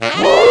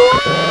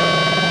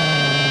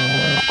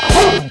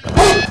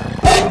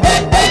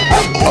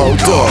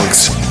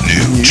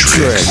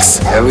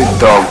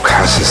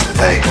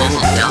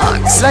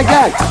Like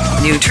that.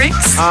 New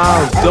tricks?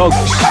 Oh, dogs.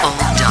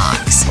 Old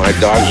dogs. My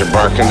dogs are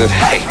barking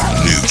today.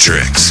 New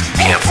tricks.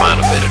 Can't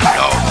find a better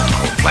dog on the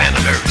whole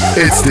planet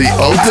Earth. It's the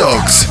Old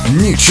Dogs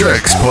New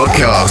Tricks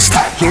Podcast.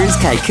 Here's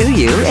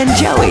Kaikuyu and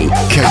Joey.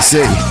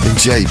 KC and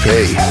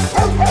JP.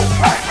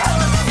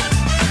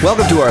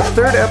 Welcome to our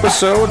third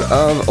episode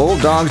of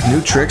Old Dogs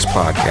New Tricks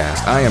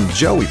Podcast. I am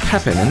Joey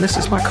Pepin, and this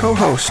is my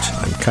co-host.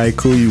 I'm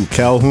Kaikuyu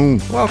Calhoun.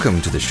 Welcome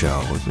to the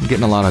show. We've been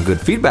getting a lot of good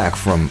feedback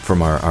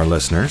from our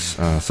listeners,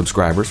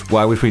 subscribers.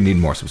 Why would we need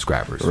more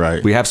subscribers?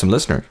 Right. We have some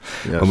listeners,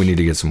 Yes. but we need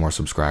to get some more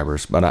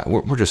subscribers. But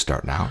we're just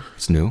starting out.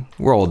 It's new.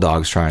 We're old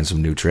dogs trying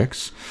some new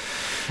tricks.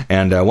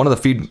 And one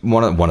of the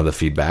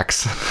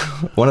feedbacks,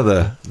 one of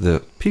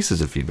the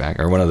pieces of feedback,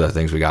 or one of the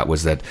things we got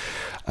was that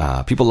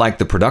people like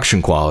the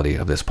production quality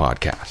of this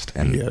podcast.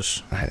 And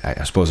Yes.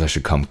 I suppose I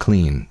should come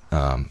clean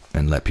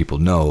and let people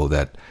know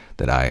that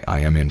I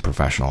am in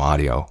professional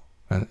audio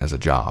as a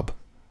job.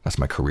 That's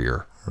my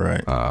career.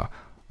 Right.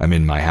 I'm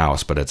in my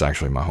house, but it's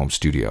actually my home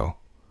studio.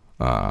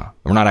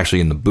 We're not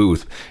actually in the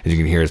booth. As you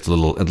can hear, it's a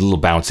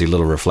little bouncy, a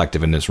little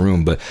reflective in this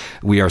room, but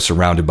we are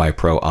surrounded by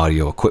pro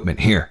audio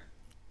equipment here.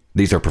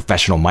 These are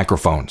professional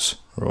microphones.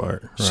 Right.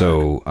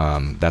 So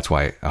that's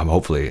why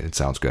hopefully it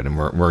sounds good. And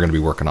we're going to be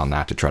working on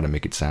that to try to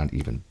make it sound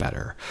even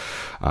better.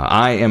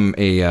 I am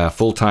a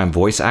full-time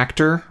voice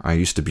actor. I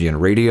used to be in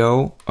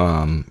radio,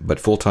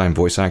 but full-time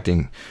voice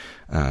acting,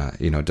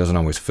 doesn't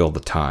always fill the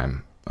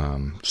time.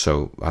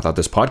 So I thought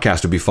this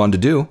podcast would be fun to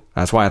do.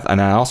 That's why,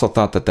 and I also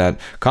thought that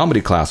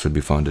comedy class would be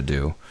fun to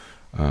do.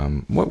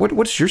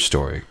 What's your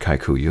story,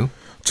 Kaikuyu?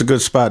 It's a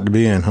good spot to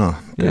be in, huh?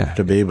 Yeah.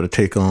 To be able to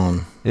take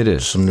on It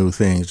is. some new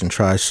things and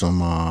try some,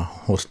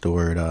 what's the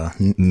word?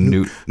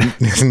 New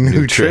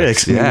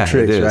tricks. Yeah, New tricks,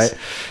 it is. right?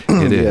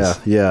 It is.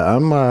 Yeah.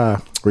 I'm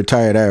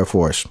retired Air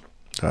Force.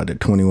 I did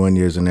 21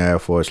 years in the Air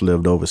Force,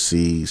 lived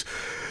overseas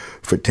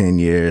for 10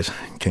 years,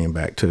 came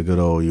back to the good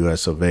old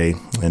US of A.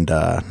 And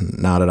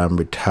now that I'm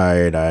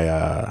retired,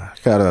 I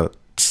got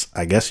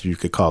I guess you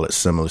could call it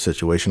similar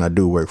situation. I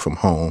do work from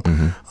home.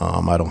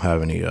 Mm-hmm. I don't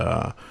have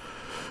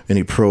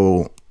any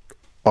pro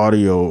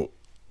audio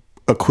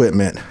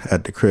equipment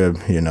at the crib,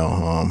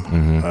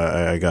 Mm-hmm.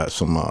 I got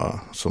some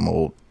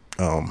old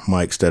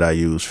mics that I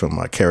use from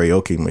my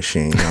karaoke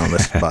machine.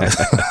 That's about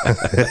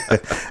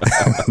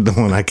the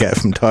one I got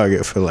from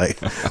Target for like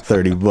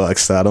 $30.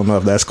 So I don't know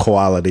if that's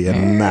quality or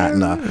not.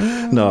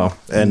 No.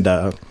 And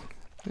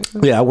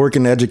I work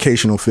in the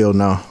educational field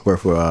now. Work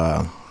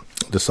for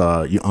this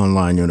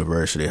online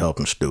university,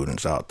 helping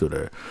students out through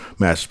their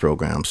master's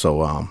program.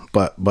 So,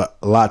 but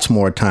lots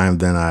more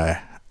time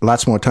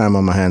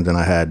on my hands than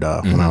I had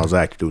when I was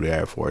active through the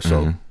Air Force.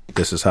 So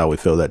this is how we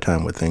fill that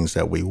time with things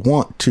that we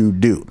want to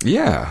do.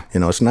 Yeah.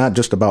 It's not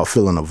just about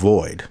filling a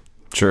void.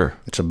 Sure.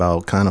 It's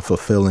about kind of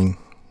fulfilling,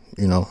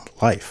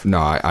 life. No,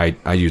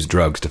 I use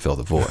drugs to fill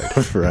the void.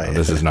 Right.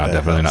 This is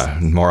definitely not.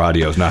 More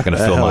audio is not going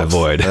to fill my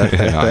void.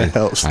 That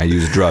helps. I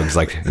use drugs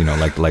like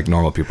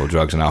normal people,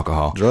 drugs and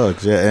alcohol.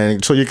 Drugs, yeah,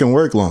 and so you can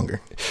work longer.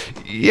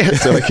 Yeah,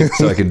 so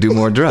I can do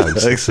more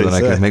drugs, so that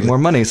I can make more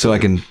money, so I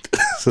can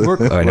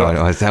work. Oh, no,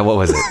 what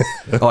was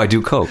it? Oh, I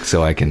do coke,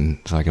 so I can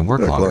work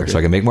longer, so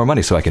I can make more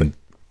money, so I can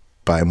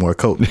buy more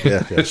coke.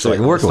 Yeah. So I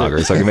can work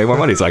longer, so I can make more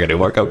money, so I can do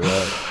more coke.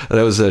 Right.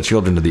 Those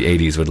children of the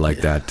 '80s would like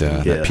that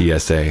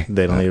PSA.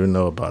 They don't even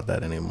know about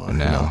that anymore.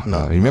 No.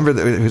 You remember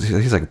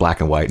he's like black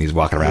and white, and he's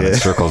walking around in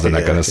circles in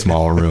that kind of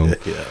small room.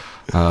 Yeah.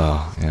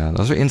 Oh, yeah.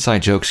 Those are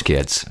inside jokes,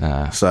 kids.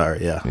 Sorry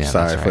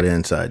that's for the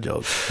inside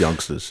jokes,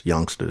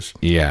 youngsters.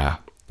 Yeah.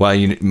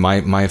 Well,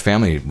 my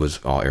family was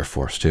all Air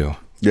Force too.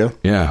 Yeah.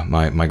 Yeah.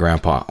 My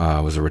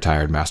grandpa was a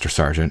retired master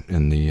sergeant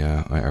in the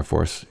Air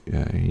Force.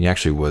 He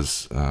actually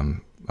was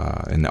in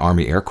the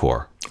Army Air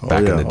Corps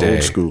back in the day,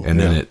 old school. And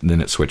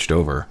then it switched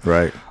over.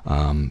 Right.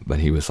 But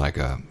he was like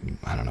I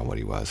don't know what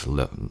he was.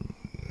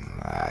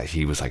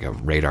 He was like a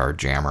radar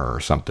jammer or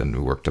something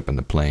who worked up in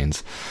the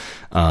planes.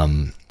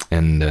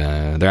 And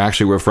they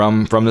actually were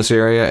from this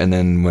area. And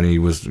then when he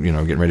was,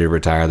 getting ready to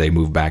retire, they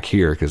moved back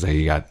here because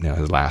he got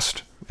his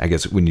last. I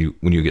guess when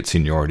you get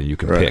seniority, you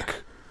can pick.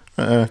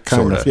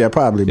 Kind of. Yeah,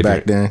 probably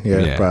back then.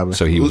 Yeah, probably.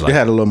 So he was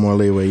had a little more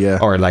leeway. Yeah.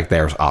 Or like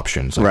there's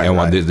options. Like, right. I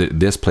want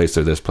this place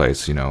or this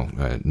place.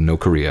 No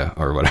Korea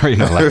or whatever.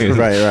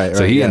 Right.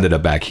 So he ended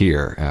up back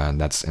here.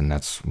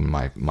 That's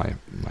my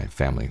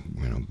family.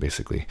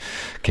 Basically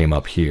came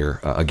up here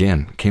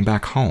again. Came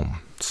back home.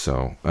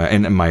 So,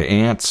 and my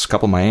aunts, a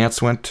couple of my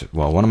aunts went,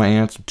 one of my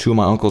aunts, two of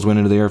my uncles went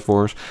into the Air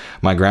Force.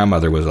 My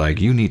grandmother was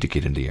like, you need to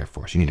get into the Air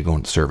Force. You need to go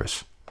into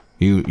service.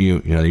 You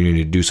need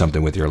to do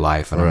something with your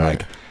life. And I'm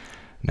like,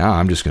 no,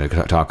 I'm just going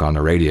to talk on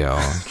the radio.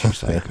 And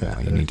she's like,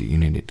 you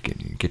need to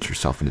get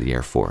yourself into the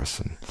Air Force.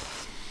 And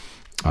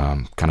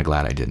I'm kind of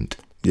glad I didn't.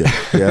 Yeah.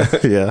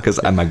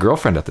 Because my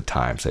girlfriend at the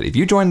time said, if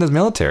you join the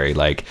military,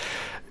 like,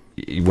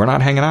 we're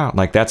not hanging out.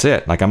 Like, that's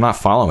it. Like, I'm not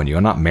following you.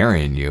 I'm not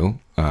marrying you.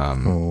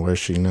 Where's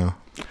she now?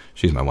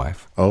 She's my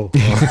wife. Oh.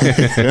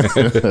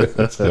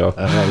 So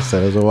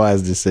So it was a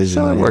wise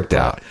decision. it on your worked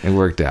part. out. It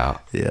worked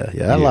out. Yeah.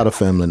 I had a lot of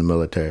family in the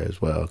military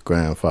as well.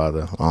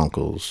 Grandfather,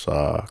 uncles,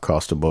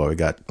 across the board. We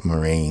got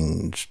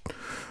Marines,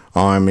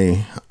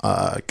 Army,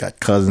 got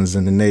cousins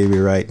in the Navy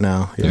right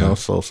now, you know.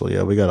 So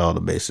yeah, we got all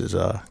the bases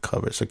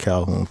covered. It's a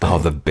Calhoun thing. All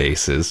the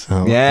bases.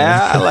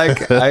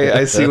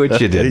 I see what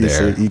you did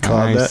there.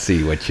 I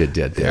see what you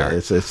did there. Yeah,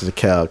 it's a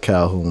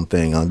Calhoun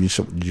thing.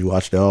 Did you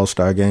watch the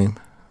All-Star game?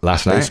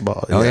 Last night?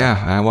 Baseball. Oh,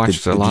 yeah. I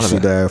watched a lot of it. Did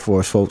you see the Air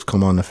Force folks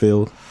come on the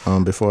field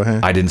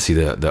beforehand? I didn't see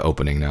the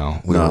opening, no.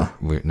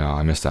 No,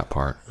 I missed that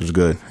part. It was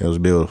good. It was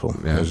beautiful.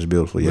 Yeah. It was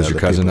beautiful. Was your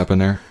cousin up in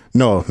there?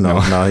 No,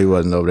 he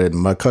wasn't over there.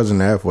 My cousin in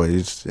the Air Force,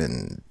 he's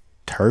in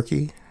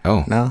Turkey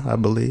now, I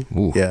believe.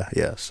 Ooh.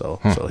 Yeah. So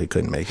he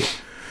couldn't make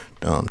it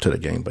to the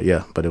game.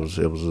 But it was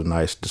a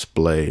nice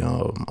display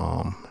of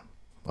and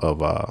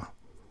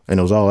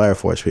it was all Air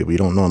Force people. You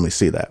don't normally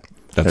see that.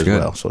 That's as good.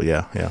 Well. So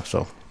yeah.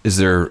 So is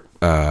there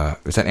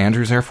is that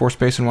Andrews Air Force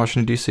Base in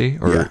Washington D.C.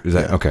 or is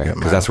that okay?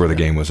 Because that's where the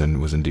game was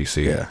in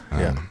D.C. Yeah.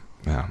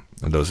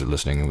 And those are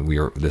listening.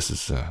 This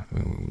is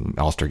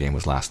All-Star game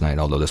was last night.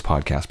 Although this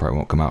podcast probably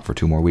won't come out for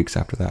 2 more weeks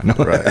after that. No.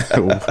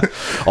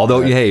 Right.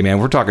 Although, hey man,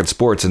 we're talking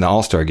sports in the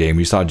All-Star game.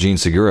 You saw Gene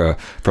Segura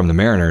from the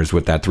Mariners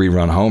with that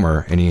 3-run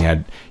homer, and he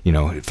had 3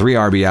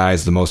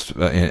 RBIs, the most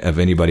of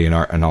anybody in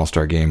an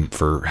All-Star game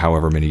for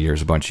however many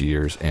years, a bunch of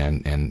years,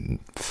 and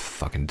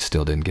fucking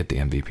still didn't get the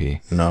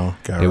MVP. No,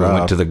 it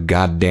went to the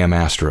goddamn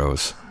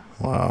Astros.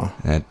 Wow.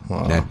 That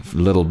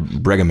little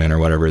Brigaman or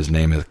whatever his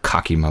name is,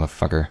 cocky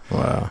motherfucker.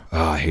 Wow.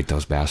 Oh, I hate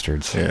those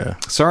bastards. Yeah.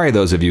 Sorry,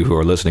 those of you who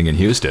are listening in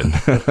Houston.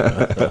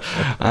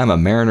 I'm a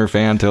Mariner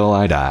fan till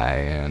I die,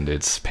 and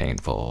it's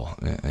painful.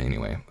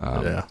 Anyway,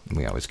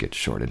 we always get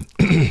shorted.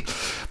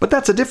 But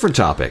that's a different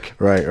topic.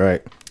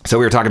 Right. So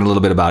we were talking a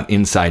little bit about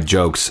inside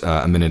jokes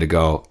a minute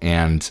ago,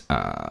 and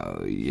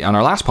on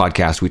our last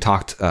podcast, we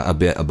talked a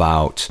bit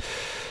about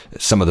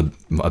some of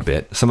our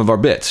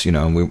bits,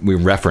 we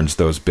referenced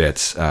those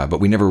bits, but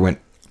we never went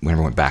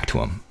back to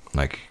them.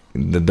 Like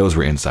those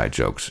were inside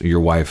jokes. Your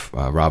wife,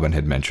 Robin,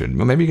 had mentioned,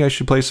 well, maybe you guys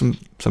should play some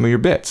of your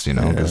bits,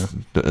 because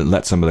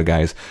let some of the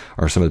guys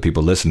or some of the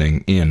people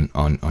listening in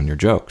on your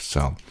jokes.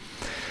 So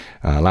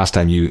last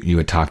time you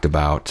had talked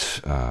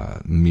about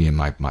me and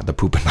the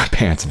poop in my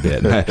pants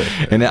bit,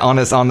 and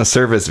on the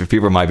surface,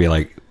 people might be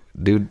like,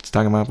 dude's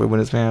talking about poop in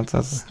his pants.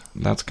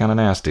 That's kind of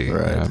nasty,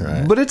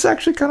 right. But it's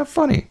actually kind of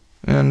funny.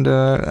 And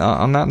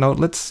on that note,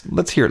 let's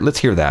hear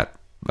that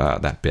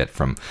bit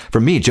from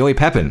me, Joey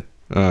Pepin,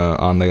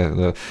 on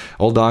the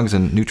Old Dogs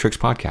and New Tricks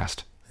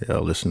podcast. Yeah,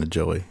 I'll listen to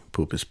Joey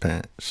poop his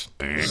pants.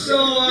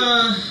 So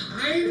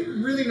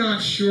I'm really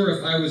not sure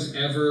if I was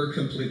ever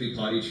completely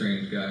potty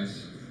trained,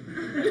 guys.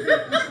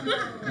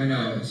 I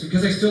know, it's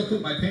because I still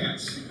poop my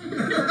pants.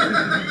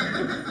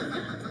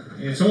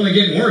 It's only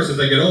getting worse as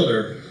I get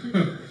older.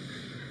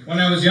 When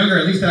I was younger,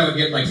 at least I would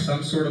get like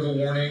some sort of a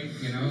warning,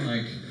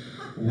 like,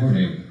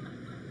 warning.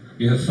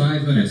 You have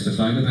 5 minutes to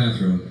find a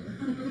bathroom.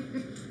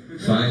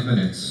 5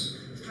 minutes.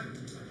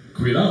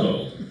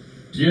 Cuidado.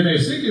 Tiene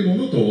 5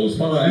 minutos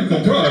para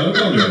encontrar el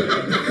baño.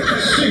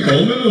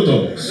 5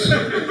 minutos.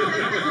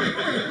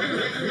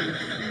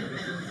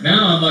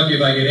 Now I'm lucky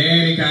if I get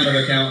any kind of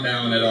a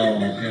countdown at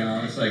all.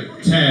 It's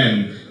like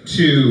 10,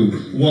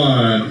 2,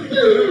 1.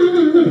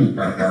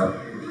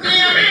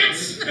 Damn it!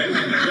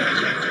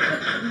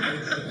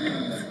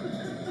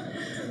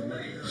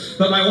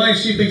 But my wife,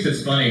 she thinks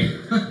it's funny.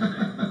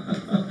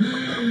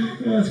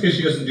 That's because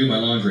she doesn't do my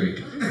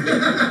laundry.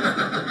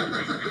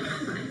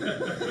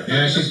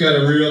 Yeah, she's got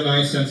a real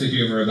nice sense of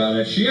humor about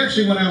it. She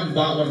actually went out and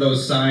bought one of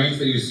those signs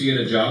that you see at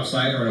a job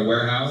site or in a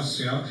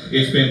warehouse,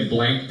 It's been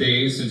blank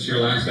days since your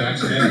last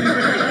accident.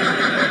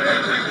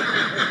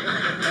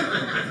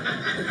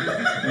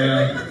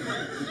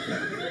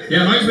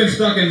 Yeah, mine's been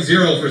stuck in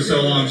 0 for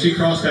so long, she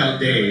crossed out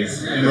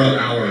days and wrote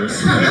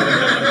hours.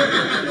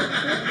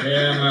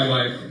 Yeah, my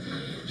wife.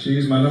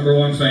 She's my number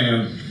 1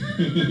 fan.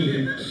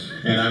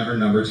 And I'm her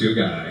number 2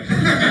 guy.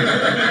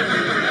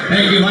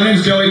 Thank you. My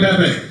name's Joey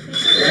Pepin.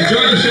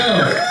 Enjoy the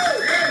show.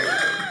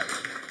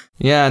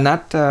 Yeah, and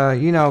that,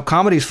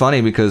 comedy's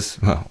funny because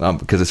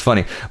it's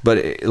funny, but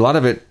a lot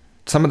of it,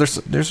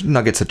 there's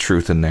nuggets of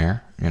truth in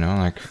there,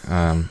 I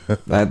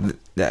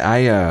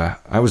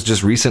was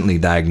just recently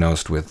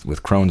diagnosed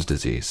with Crohn's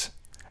disease,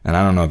 and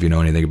I don't know if you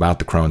know anything about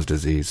the Crohn's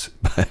disease,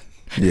 but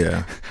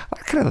yeah, I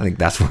kind of think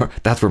that's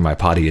where my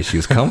potty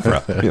issues come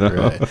from.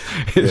 Right.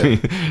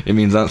 It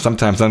means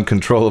sometimes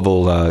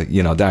uncontrollable,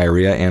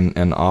 diarrhea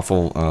and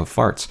awful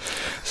farts.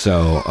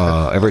 So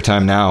every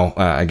time now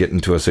I get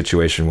into a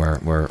situation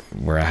where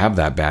I have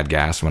that bad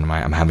gas, when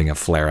I'm having a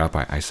flare up,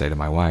 I say to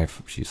my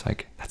wife, she's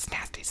like, "That's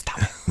nasty,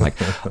 stop it." I'm like,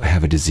 I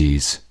have a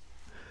disease.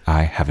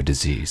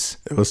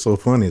 It was so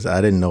funny is I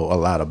didn't know a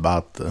lot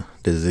about the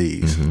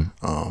disease.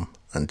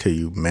 Until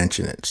you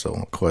mention it. So,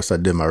 of course, I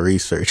did my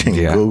research and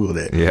Googled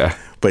it. Yeah.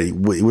 But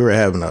we were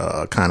having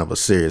a kind of a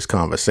serious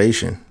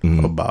conversation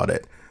about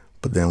it.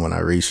 But then when I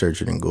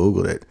researched it and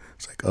Googled it,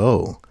 it's like,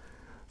 oh,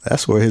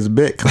 That's where his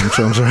bit comes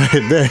from,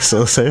 right there.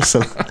 So there's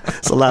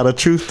a lot of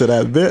truth to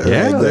that bit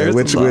right there,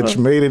 which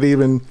made it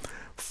even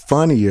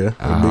funnier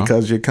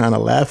because you're kind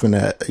of laughing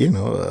at,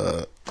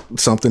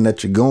 something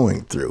that you're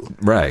going through,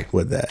 right?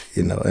 With that,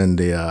 and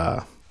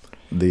the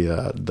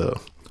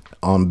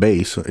on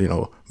base,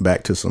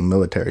 back to some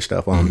military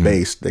stuff. On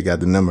base, they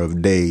got the number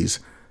of days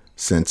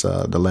since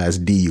the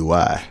last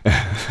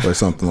DUI or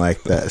something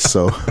like that.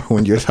 So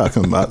when you're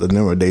talking about the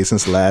number of days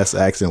since the last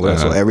accident,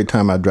 so every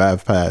time I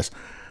drive past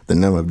the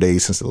number of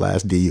days since the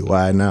last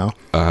DUI now,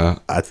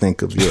 I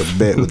think of your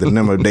bit with the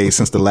number of days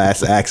since the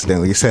last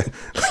accident. You said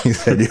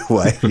your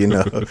wife,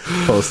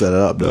 posted it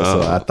up though.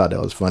 So I thought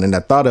that was fun. And I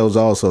thought it was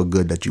also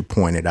good that you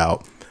pointed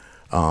out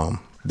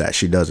that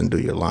she doesn't do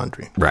your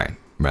laundry. Right.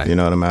 You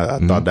know what I mean? I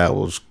thought that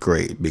was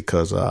great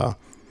because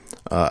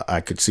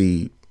I could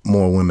see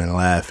more women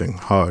laughing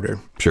harder.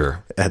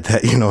 Sure. At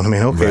that, you know what I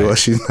mean? Okay, well,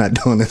 she's not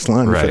doing this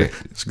laundry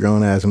for this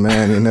grown ass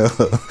man,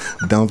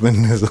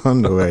 dumping his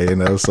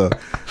underwear, So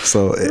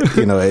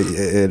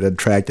it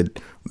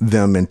attracted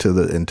them into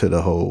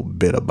the whole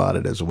bit about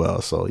it as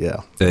well. So yeah,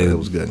 it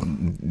was good.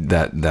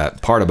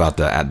 That part about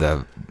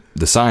the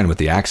sign with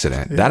the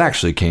accident, that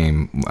actually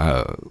came,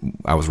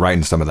 I was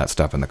writing some of that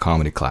stuff in the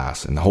comedy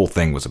class, and the whole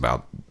thing was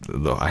about,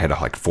 I had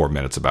like 4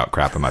 minutes about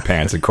crap in my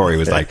pants, and Cory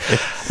was like,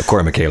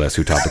 Cory Michaelis,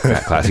 who taught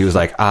the class, he was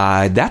like,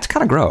 that's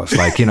kind of gross.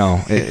 Like,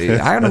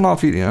 I don't know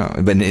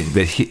if but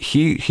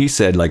he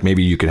said, like,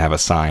 maybe you could have a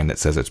sign that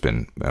says it's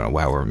been,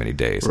 however many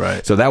days.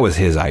 Right. So that was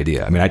his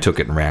idea. I mean, I took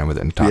it and ran with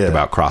it and talked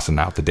about crossing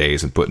out the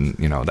days and putting,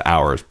 the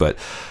hours, but,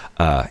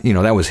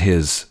 that was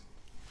his,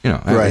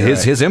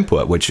 his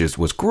input, which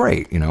was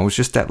great. It was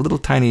just that little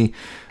tiny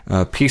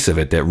piece of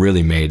it that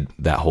really made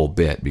that whole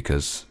bit,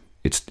 because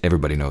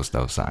everybody knows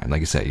those signs.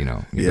 Like you said, you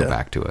go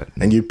back to it.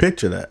 And you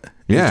picture that.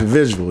 Yeah. It's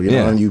visual,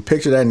 and you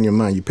picture that in your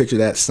mind. You picture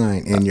that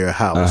sign in your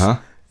house.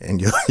 And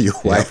your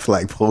wife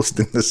like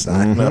posting the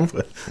sign up.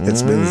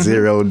 It's been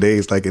 0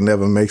 days, like it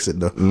never makes it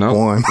to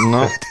one.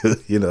 No.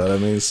 You know what I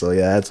mean? So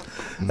yeah,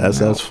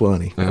 that's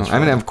funny. I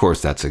mean, of course,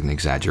 that's an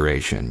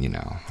exaggeration. Maybe.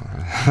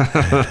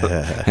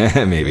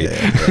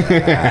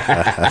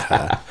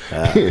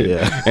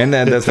 Yeah. And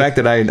then the fact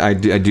that I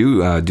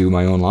do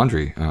my own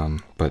laundry,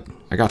 but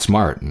I got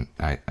smart and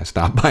I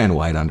stopped buying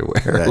white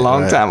underwear a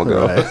long time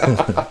ago.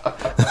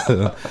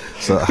 Right.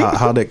 So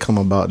how did it come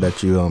about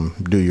that you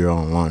do your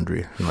own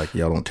laundry? Like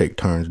y'all don't take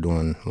turns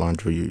doing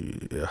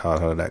laundry. How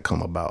did that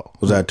come about?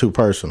 Was that too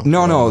personal?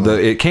 No.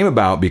 It came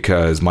about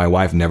because my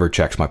wife never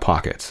checks my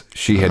pockets.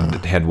 She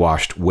had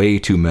washed way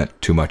too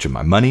much of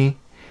my money.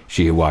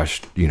 She had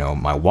washed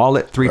my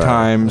wallet 3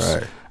 times.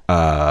 Right.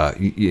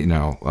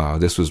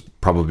 This was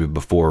probably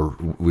before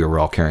we were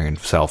all carrying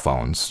cell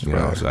phones.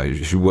 So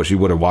she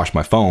would have washed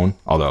my phone,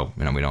 although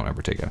we don't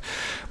ever take it.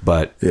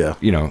 But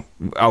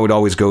I would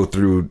always go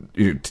through.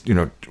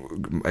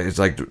 It's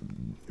like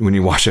when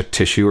you wash a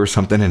tissue or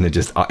something and it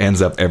just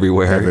ends up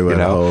everywhere.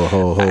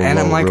 Whole and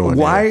I'm like,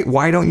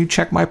 why don't you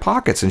check my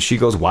pockets? And she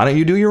goes, why don't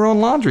you do your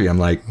own laundry? I'm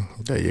like,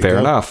 fair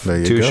enough,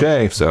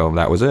 touche. So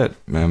that was it,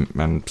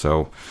 and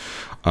so.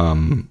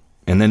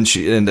 And then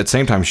and at the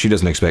same time, she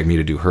doesn't expect me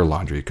to do her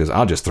laundry because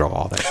I'll just throw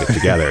all that shit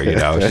together,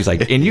 She's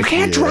like, and you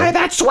can't dry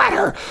that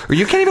sweater, or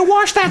you can't even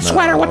wash that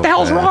sweater. What the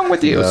hell's wrong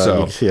with you?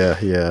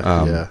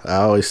 Yeah. I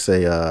always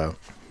say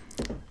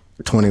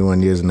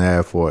 21 years in the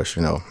Air Force,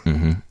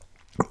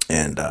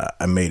 and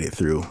I made it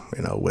through,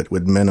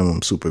 with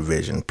minimum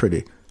supervision,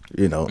 pretty,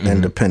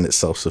 independent,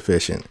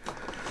 self-sufficient.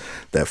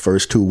 That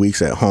first 2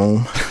 weeks at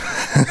home,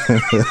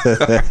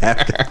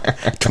 after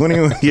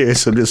 21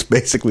 years of just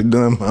basically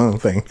doing my own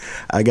thing,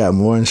 I got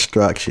more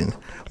instruction,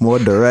 more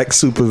direct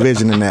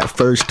supervision in that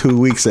first 2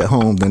 weeks at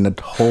home than the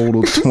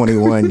total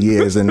 21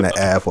 years in the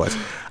Air Force.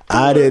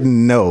 I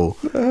didn't know.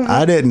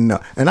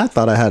 And I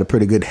thought I had a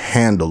pretty good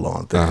handle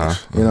on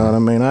things. You know what I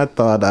mean? I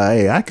thought,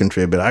 I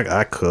contribute,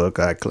 I cook,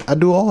 I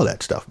do all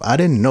that stuff. I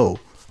didn't know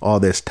all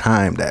this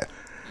time that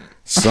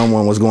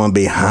someone was going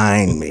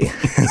behind me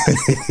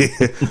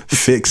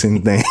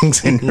fixing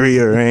things and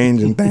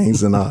rearranging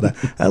things and all that.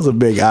 That was a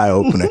big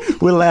eye-opener.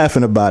 We're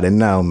laughing about it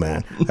now,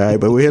 man. All right,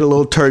 but we hit a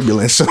little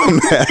turbulence on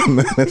that,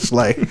 man. It's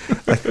like,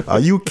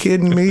 are you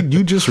kidding me?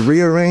 You just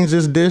rearranged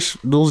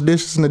those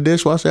dishes in the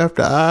dishwasher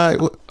after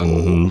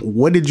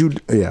what did you do?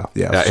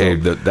 Yeah. Hey,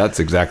 that's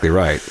exactly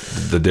right.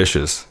 The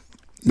dishes.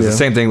 The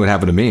same thing would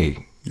happen to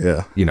me.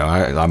 Yeah.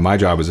 My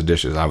job was the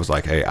dishes. I was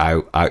like, hey,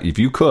 I if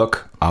you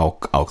cook, I'll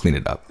clean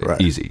it up. Right.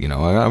 Easy.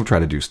 I would try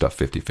to do stuff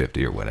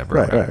 50-50 or whatever.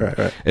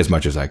 Right. As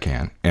much as I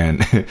can.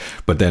 And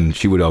but then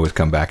she would always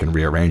come back and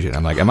rearrange it.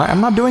 I'm like,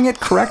 I'm not doing it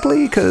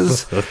correctly?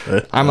 Because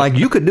I'm like,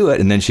 you could do it.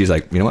 And then she's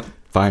like, you know what?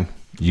 Fine.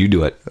 You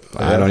do it.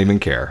 I don't even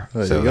care.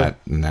 So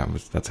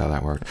that's how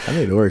that worked. I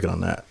need to work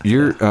on that.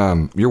 Your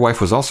wife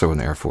was also in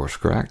the Air Force,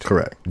 correct?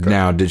 Correct.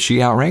 Now, did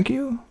she outrank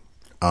you?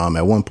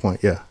 At one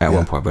point, yeah. At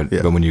one point, but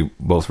when you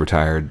both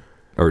retired,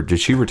 or did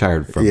she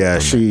retire from? Yeah,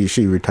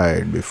 she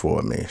retired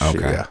before me.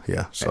 Okay.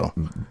 Yeah. So,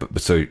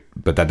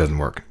 but that doesn't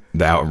work.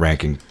 The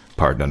outranking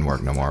part doesn't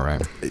work no more,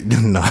 right?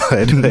 No,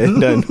 it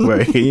doesn't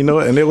work. You know,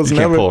 and it was You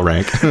never can't pull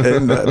rank.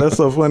 and that's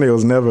so funny. It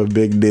was never a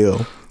big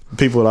deal.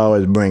 People would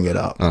always bring it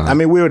up. I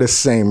mean, we were the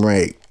same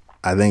rank.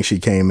 I think she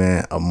came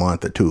in a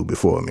month or two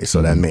before me,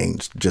 so that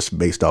means just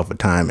based off of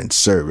time and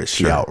service,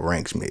 she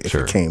outranks me. If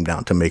it came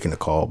down to making a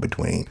call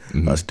between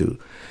us two,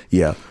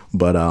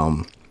 But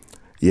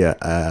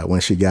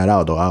when she got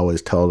out, though, I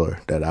always told her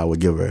that I would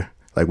give her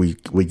we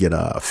get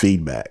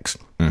feedbacks.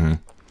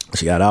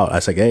 She got out. I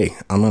was like, hey,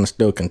 I'm gonna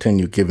still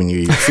continue giving you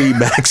your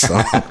feedbacks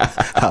on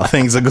how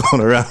things are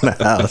going around the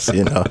house.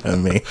 You know what I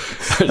mean?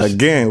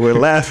 Again, we're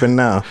laughing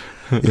now.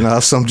 You know,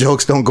 some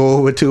jokes don't go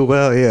over too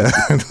well. Yeah,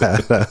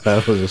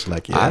 I was just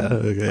like,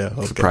 okay.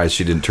 Surprised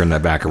she didn't turn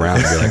that back around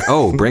and be like,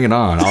 "Oh, bring it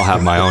on! I'll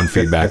have my own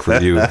feedback for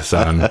you,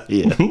 son."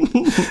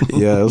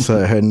 Yeah.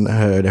 So her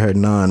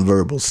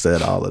nonverbal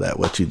said all of that.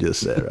 What you just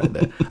said right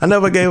there. I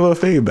never gave her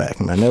feedback,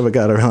 and I never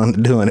got around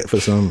to doing it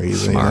for some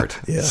reason. Smart,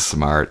 you know?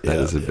 smart. That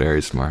is a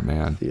very smart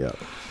man. Yeah.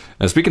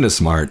 Now, speaking of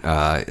smart,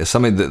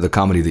 some of the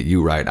comedy that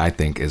you write, I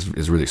think,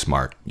 is really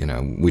smart. You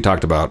know, we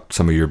talked about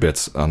some of your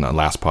bits on the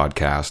last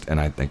podcast,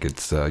 and I think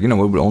it's, it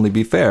would only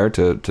be fair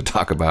to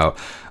talk about,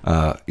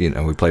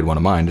 we played one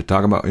of mine, to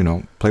talk about,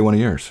 play one of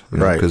yours.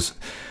 Right. Because,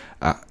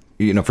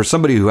 for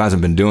somebody who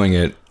hasn't been doing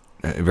it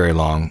very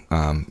long,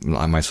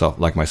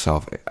 like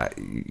myself,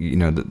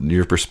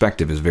 your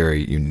perspective is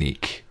very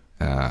unique.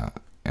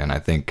 And I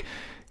think,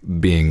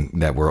 being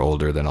that we're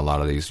older than a lot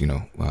of these,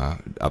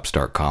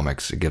 upstart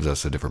comics, it gives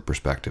us a different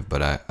perspective.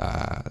 But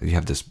you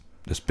have this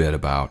bit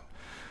about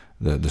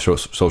the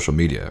social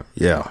media,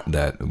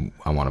 that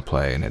I want to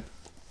play, and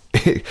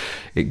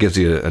it gives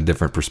you a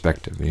different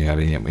perspective. You have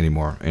any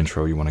more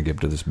intro you want to give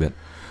to this bit?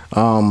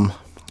 No,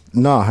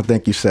 I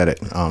think you said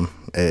it.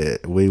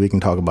 We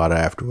can talk about it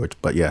afterwards.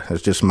 But yeah,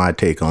 it's just my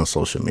take on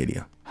social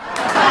media.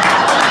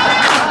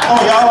 Oh,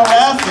 y'all are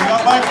laughing.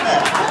 Y'all like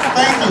that?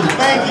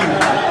 Thank you.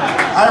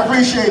 I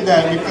appreciate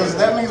that, because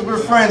that means we're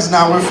friends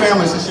now. We're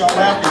family since y'all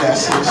laughed at that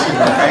shit,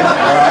 okay?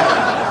 All right?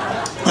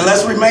 But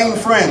let's remain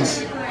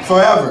friends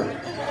forever.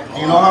 And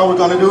you know how we're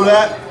going to do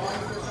that?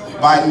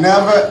 By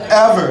never,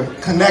 ever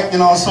connecting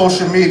on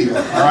social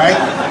media, all right?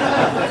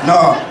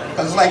 No,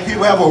 because it's like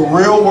people have a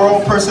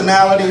real-world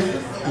personality,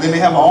 and then they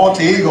have an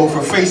alter ego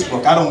for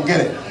Facebook. I don't get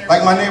it.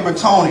 Like my neighbor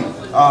Tony,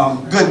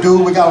 good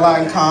dude, we got a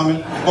lot in common.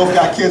 We both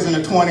got kids in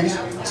their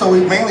 20s. So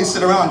we mainly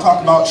sit around and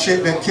talk about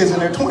shit that kids in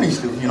their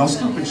 20s do,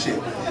 stupid shit.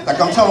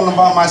 Like I'm telling them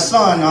about my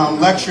son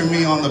lecturing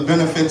me on the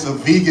benefits of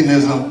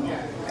veganism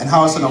and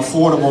how it's an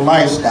affordable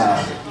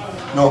lifestyle.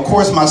 Of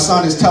course my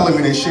son is telling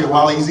me this shit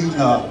while he's eating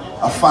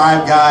a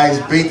Five Guys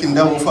bacon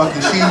double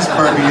fucking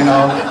cheeseburger,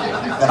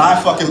 that I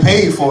fucking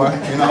paid for, So,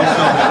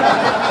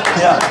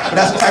 yeah, but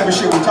that's the type of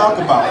shit we talk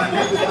about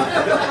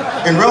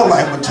in real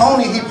life. But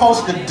Tony, he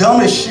posted the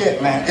dumbest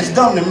shit, man. It's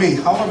dumb to me.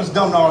 I don't know if it's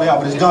dumb to all y'all,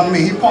 but it's dumb to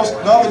me. The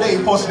other day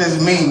he posted this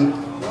meme.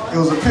 It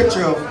was a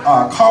picture of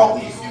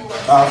Carlton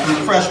from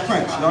the Fresh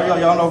Prince.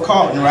 Y'all know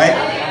Carlton, right?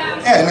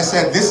 Yeah, and it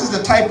said, this is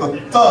the type of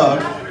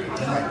thug,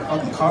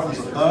 fucking Carlton's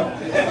a thug,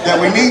 that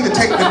we need to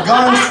take the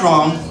guns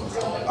from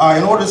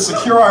in order to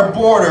secure our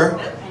border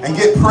and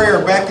get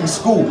prayer back in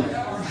school.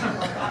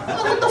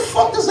 What the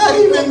fuck does that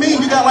even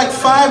mean? You got like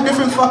 5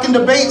 different fucking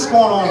debates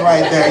going on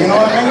right there, you know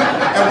what I mean?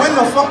 And when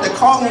the fuck did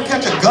Carlton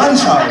catch a gun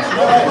charge?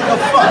 Like, what the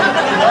fuck,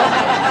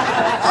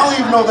 I don't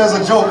even know if there's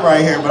a joke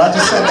right here, but I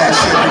just said that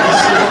shit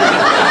because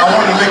I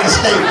wanted to make a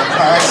statement,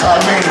 alright? So I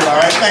made it,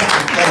 alright? Thank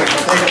you.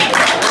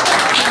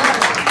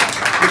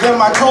 But then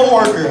my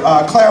co-worker,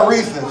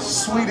 Claretha,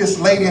 sweetest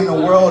lady in the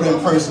world in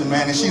person,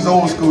 man, and she's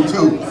old school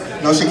too.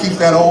 She keeps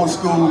that old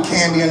school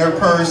candy in her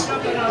purse,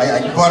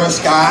 like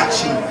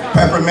butterscotch and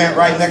peppermint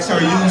right next to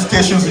her used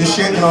tissues and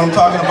shit, you know what I'm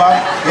talking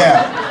about?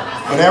 Yeah.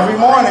 But every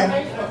morning,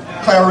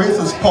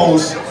 Claretha's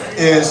post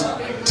is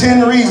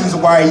 10 reasons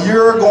why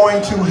you're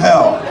going to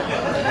hell.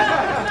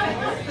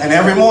 And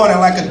every morning,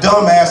 like a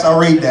dumbass, I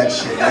read that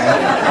shit, man.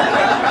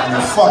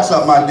 And it fucks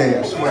up my day,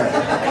 I swear.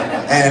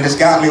 And it's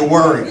got me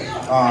worried.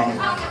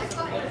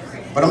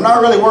 But I'm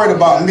not really worried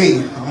about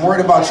me. I'm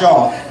worried about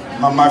y'all,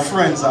 my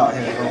friends out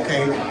here,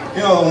 okay?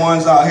 The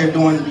ones out here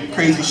doing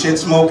crazy shit,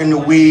 smoking the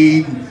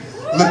weed,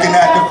 looking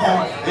at the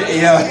porn.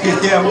 Yeah,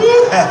 woo,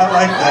 I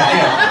like that,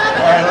 yeah.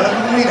 All right, let's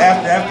meet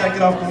after I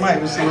get off the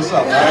mic, we'll see what's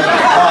up, all right?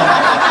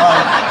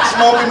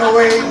 Smoking the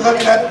weed,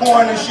 looking at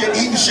porn and shit,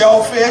 eating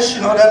shellfish,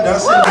 that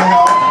does seem to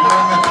help.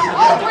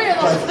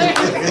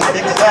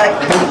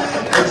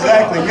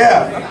 Exactly,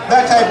 yeah,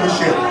 that type of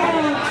shit.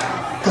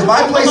 Because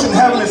my place in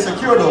heaven is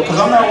secure though, because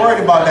I'm not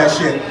worried about that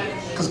shit.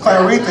 Because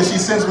Claretha, she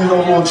sends me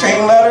those little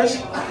chain letters,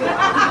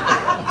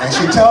 and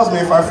she tells me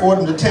if I forward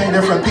them to 10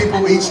 different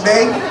people each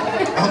day,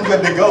 I'm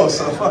good to go.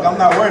 So fuck, I'm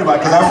not worried about it,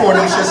 because I forward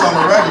them shits on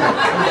the regular.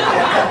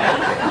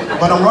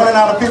 But I'm running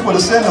out of people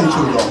to send them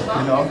to though,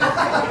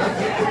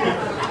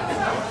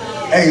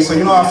 Hey, so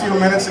a few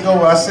minutes ago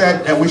where I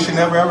said that we should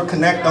never ever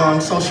connect on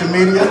social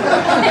media?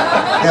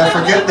 Yeah,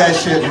 forget that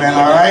shit, man,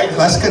 all right?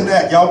 Let's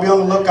connect. Y'all be on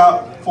the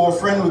lookout for a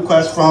friend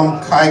request from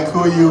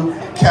Kikuyu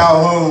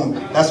Calhoun.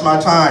 That's my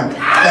time.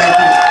 Thank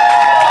you.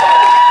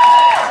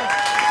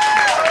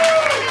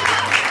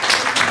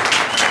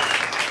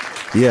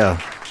 Yeah.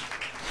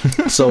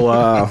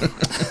 So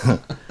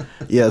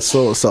yeah,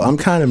 so I'm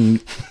kind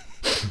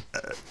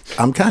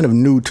of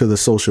new to the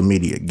social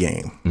media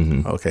game.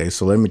 Mm-hmm. Okay,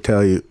 so let me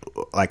tell you,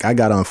 like, I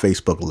got on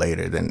Facebook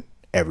later than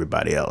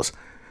everybody else,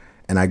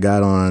 and I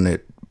got on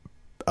it.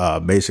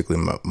 Basically,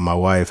 my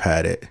wife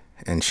had it,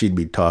 and she'd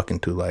be talking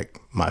to like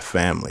my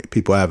family,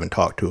 people I haven't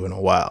talked to in a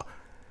while.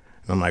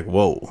 And I'm like,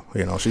 whoa,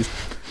 you know, she's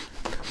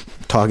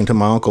talking to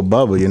my Uncle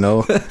Bubba, you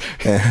know,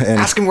 and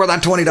Ask him where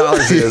that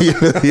 $20 is.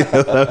 you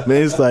know what I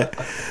mean? It's like,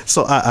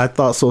 so I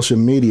thought social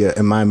media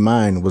in my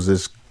mind was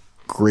this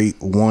great,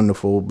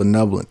 wonderful,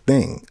 benevolent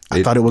thing.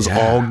 I thought it was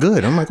all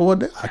good. I'm like, well,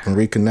 I can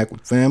reconnect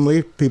with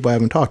family, people I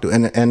haven't talked to,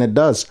 and it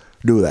does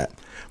do that.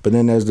 But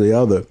then there's the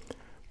other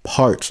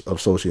parts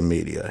of social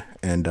media,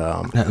 and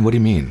What do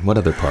you mean? What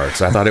other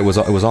parts? I thought it was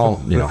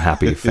all, you know,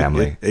 happy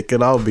family. it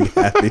could all be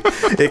happy.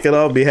 It could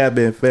all be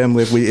happy in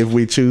family if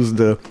we choose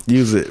to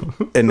use it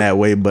in that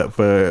way. But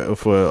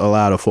for a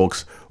lot of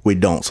folks, we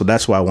don't. So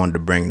that's why I wanted to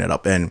bring that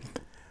up. And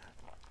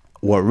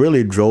what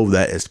really drove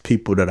that is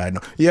people that I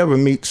know. You ever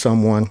meet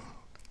someone?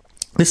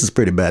 This is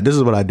pretty bad. This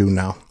is what I do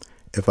now.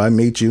 If I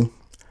meet you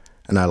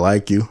and I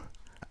like you,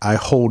 I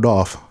hold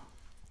off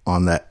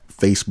on that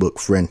Facebook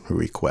friend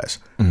request.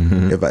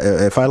 Mm-hmm.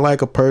 If I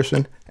like a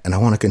person and I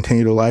want to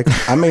continue to like them,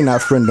 I may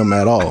not friend them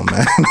at all,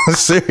 man.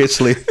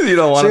 Seriously. You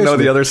don't want to know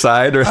the other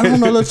side? Or? I don't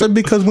know. Let's say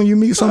because when you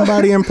meet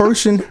somebody in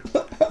person,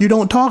 you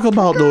don't talk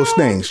about those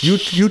things.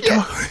 You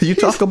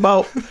talk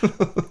about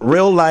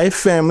real life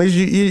families.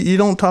 You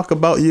don't talk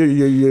about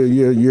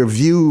your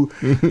view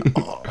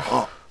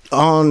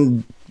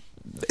on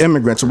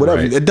immigrants or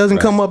whatever. Right, it doesn't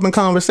come up in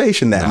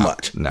conversation that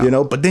much, you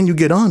know. But then you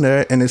get on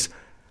there and it's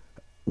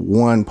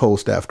one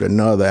post after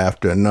another,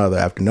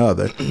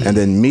 and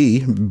then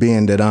me,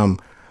 being that I'm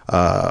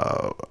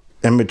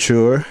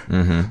immature,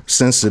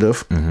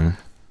 sensitive,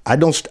 I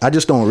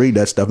just don't read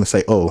that stuff and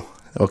say, oh,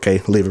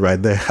 okay, leave it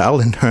right there. I'll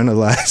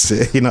internalize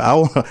it. You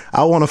know,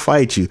 I want to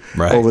fight you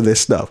over this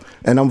stuff,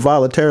 and I'm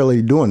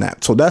voluntarily doing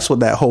that. So that's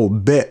what that whole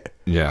bit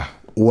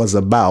was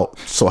about.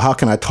 So how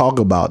can I talk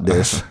about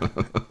this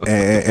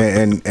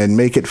and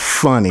make it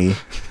funny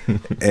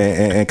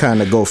and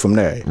kind of go from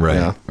there? Right,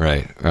 you know?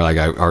 right. Or like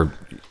our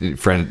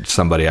friend,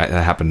 somebody, that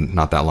happened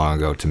not that long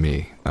ago to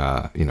me.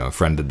 You know,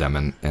 friended them,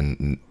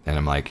 and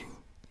I'm like,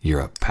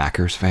 you're a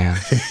Packers fan?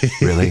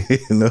 Really?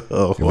 No.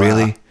 Wow.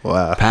 Really?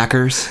 Wow.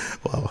 Packers?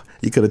 Well,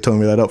 you could have told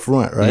me that up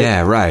front, right?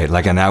 Yeah, right.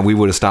 Like, and now we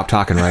would have stopped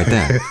talking right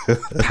then.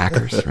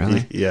 Packers,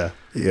 really? Yeah.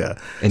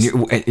 And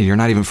you're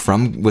not even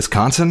from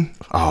Wisconsin?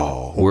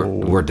 Oh,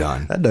 we're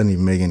done. That doesn't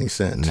even make any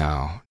sense.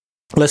 No.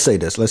 Let's say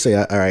this. Let's say,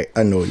 all right,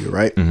 I know you,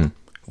 right? Mm-hmm.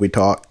 We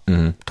talk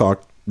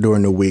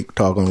during the week,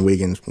 talk on the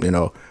weekends, you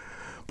know.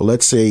 But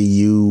let's say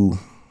you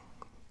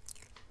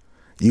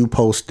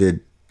posted,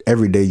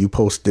 every day you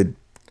posted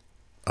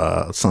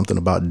something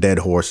about dead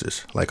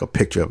horses, like a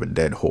picture of a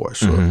dead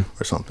horse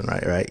or something,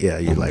 right? Yeah,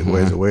 you're like,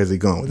 where's he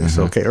going with this?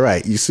 Okay,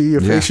 right. You see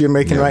your face you're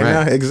making right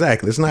now?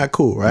 Exactly. It's not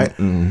cool, right?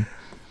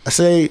 I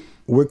say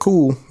we're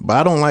cool, but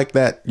I don't like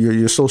that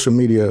your social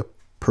media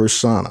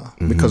persona,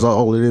 because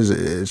all it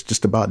is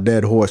just about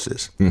dead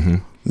horses.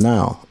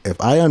 Now,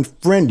 if I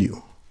unfriend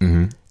you,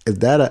 is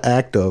that an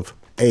act of,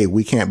 hey,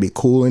 we can't be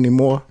cool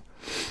anymore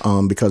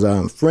because I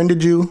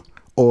unfriended you?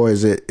 Or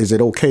is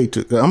it okay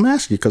to, I'm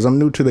asking you because I'm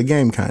new to the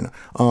game kind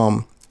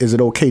of, is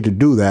it okay to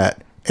do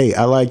that? Hey,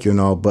 I like you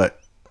and all, but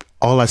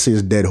all I see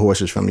is dead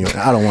horses from you. And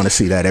I don't want to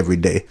see that every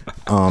day.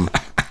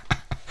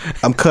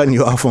 I'm cutting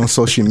you off on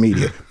social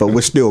media, but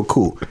we're still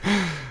cool.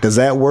 Does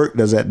that work?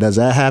 Does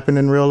that happen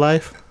in real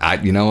life?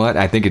 You know what?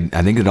 I think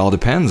it all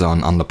depends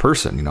on the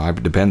person. You know,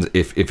 it depends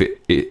if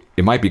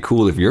it might be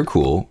cool if you're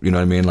cool. You know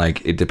what I mean?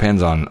 Like, it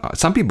depends on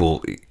some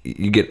people.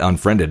 You get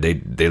unfriended,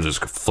 they'll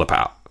just flip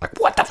out. Like,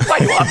 what the? Why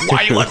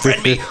you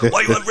unfriend me?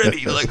 Why you unfriend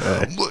me?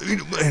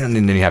 Like, and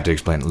then you have to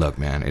explain. Look,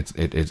 man,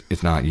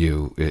 it's not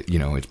you. You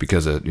know, it's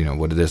because of, you know,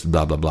 what is this?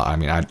 Blah blah blah. I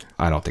mean,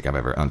 I don't think I've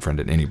ever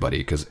unfriended anybody,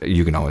 because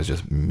you can always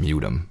just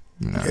mute them.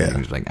 You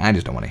know, like, I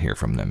just don't want to hear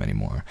from them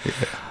anymore.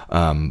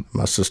 Yeah.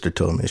 My sister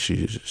told me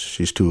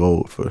she's too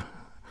old for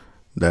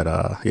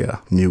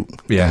that.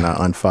 Mute. Yeah.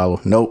 And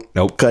unfollow.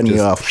 Nope. Cutting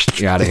you off.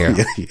 You're out of here.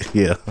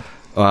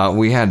 Yeah.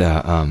 We had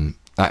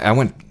I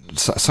went.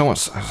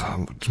 Someone's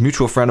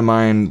mutual friend of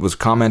mine was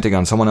commenting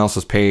on someone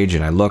else's page,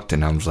 and I looked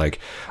and I was like,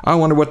 I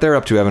wonder what they're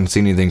up to. I haven't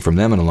seen anything from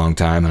them in a long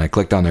time. And I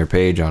clicked on their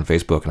page on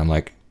Facebook, and I'm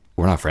like,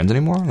 we're not friends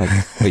anymore? Like,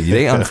 wait,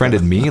 they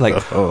unfriended me?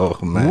 Like, oh,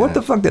 man. What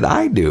the fuck did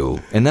I do?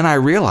 And then I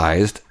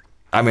realized,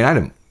 I mean, I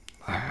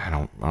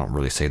don't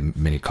really say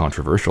many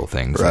controversial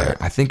things. Right.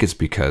 I think it's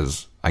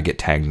because I get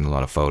tagged in a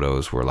lot of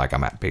photos where, like,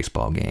 I'm at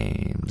baseball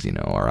games, you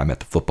know, or I'm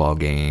at the football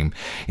game.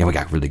 You know, we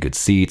got really good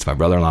seats. My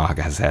brother-in-law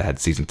has had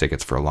season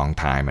tickets for a long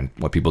time, and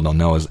what people don't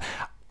know is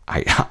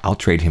I'll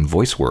trade him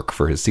voice work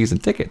for his season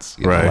tickets.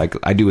 You know, like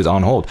I do his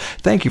on hold.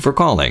 Thank you for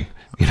calling.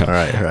 You know,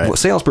 right.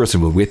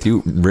 Salesperson will be with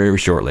you very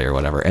shortly or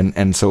whatever,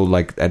 and so,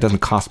 like, that doesn't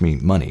cost me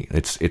money.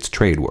 It's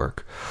trade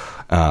work.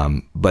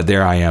 But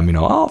there I am,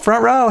 oh,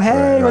 front row.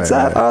 Hey, what's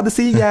up? Oh, the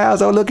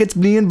Seagulls. Oh, look, it's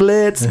me and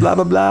Blitz, blah,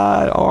 blah,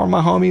 blah. Or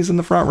my homies in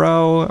the front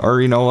row,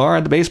 or, or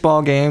at the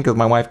baseball game, because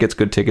my wife gets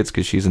good tickets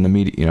because she's in the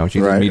media,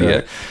 she's in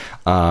media.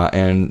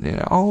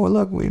 And, oh,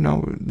 look,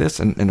 this,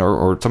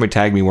 or somebody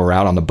tagged me when we're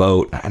out on the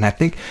boat. And I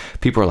think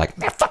people are like,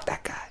 man, fuck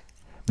that guy.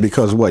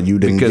 Because what, you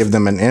didn't give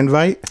them an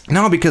invite?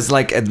 No, because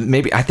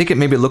maybe I think it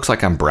looks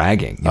like I'm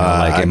bragging. It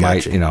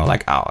might,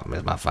 like, oh,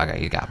 this motherfucker,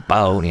 he got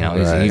boat.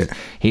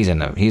 He's in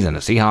the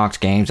Seahawks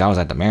games. I was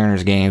at the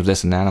Mariners games.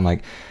 This and that. I'm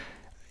like,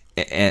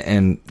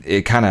 and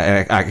it kind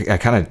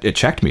of it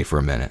checked me for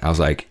a minute. I was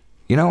like,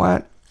 you know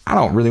what? I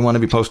don't really want to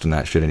be posting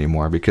that shit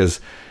anymore because,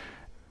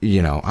 I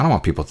don't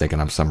want people thinking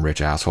I'm some rich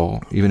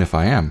asshole, even if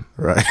I am.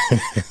 Right.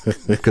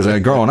 Because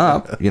growing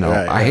up,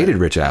 I hated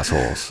rich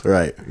assholes.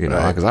 Right.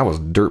 Because I was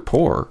dirt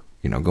poor,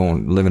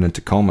 living in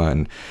Tacoma.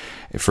 And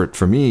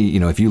for me,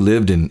 if you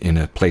lived in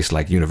a place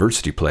like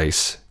University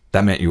Place,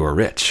 that meant you were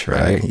rich,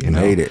 right? You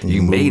made it.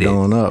 You made it.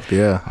 Going up,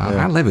 yeah.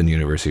 I live in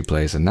University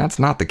Place, and that's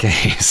not the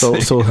case. So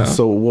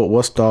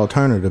what's the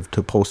alternative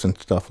to posting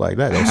stuff like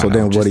that? So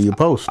then what do you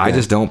post? I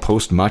just don't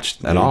post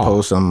much at all.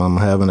 Post, I'm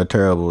having a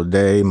terrible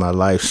day. My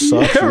life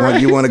sucks.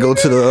 You want to go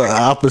to the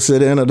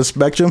opposite end of the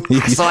spectrum?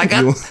 So I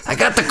got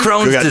the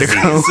Crohn's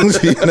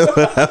disease. You know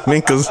what I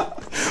mean?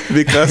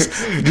 Because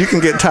you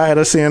can get tired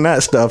of seeing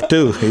that stuff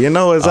too.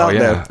 It's out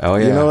there. Oh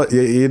yeah.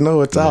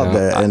 It's out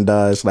there, and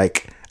it's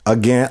like.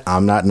 Again,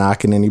 I'm not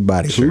knocking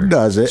anybody who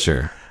does it.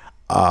 Sure.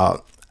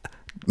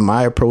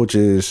 My approach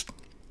is,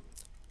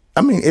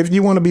 if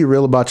you want to be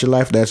real about your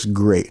life, that's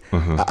great.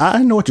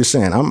 I know what you're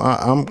saying.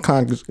 I'm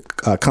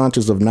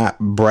conscious of not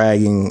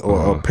bragging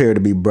or appear to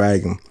be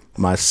bragging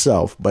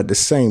myself, but at the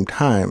same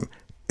time,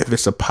 if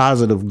it's a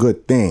positive,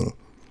 good thing,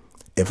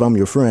 if I'm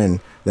your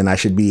friend, then I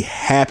should be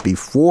happy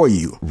for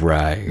you.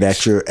 Right.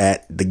 That you're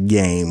at the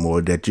game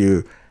or that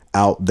you're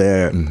out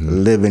there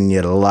living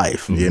your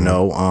life,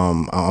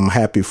 I'm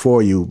happy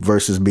for you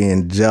versus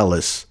being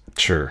jealous.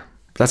 Sure.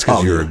 That's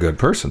because you're a good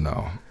person,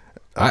 though.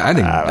 I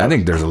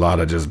think there's a lot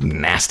of just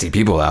nasty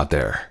people out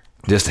there.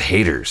 Just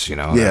haters, just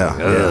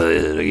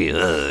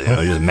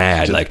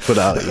mad. Just like, put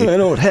out, I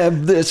don't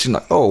have this. You're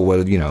like, oh,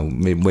 well,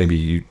 maybe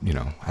you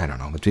I don't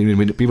know. But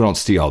people don't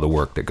see all the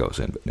work that goes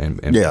in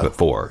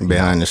before.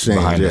 Behind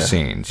the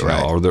scenes.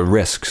 Right. Or the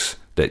risks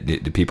that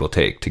the people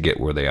take to get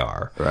where they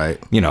are. Right.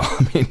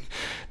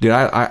 Dude,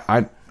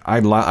 I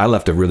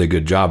left a really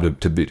good job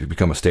to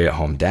become a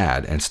stay-at-home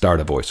dad and start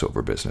a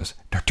voiceover business.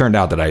 It turned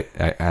out that I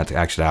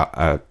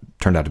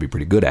turned out to be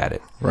pretty good at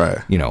it. Right.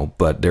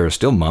 But there are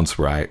still months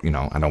where I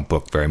don't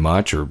book very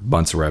much, or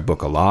months where I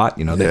book a lot.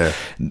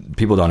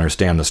 People don't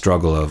understand the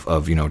struggle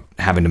of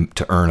having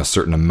to earn a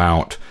certain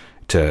amount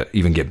to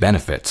even get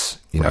benefits,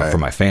 for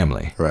my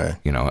family. Right.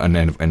 And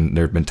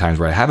there have been times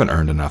where I haven't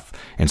earned enough,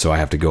 and so I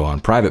have to go on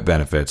private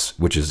benefits,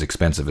 which is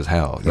expensive as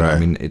hell.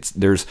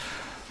 There's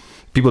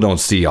people don't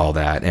see all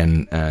that,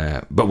 and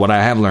but what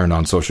I have learned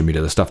on social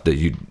media, the stuff that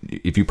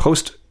if you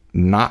post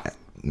not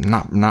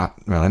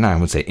I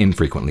would say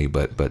infrequently,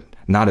 but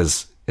not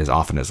as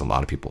often as a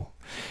lot of people,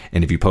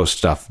 and if you post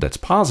stuff that's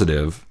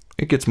positive,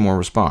 it gets more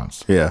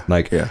response. Yeah.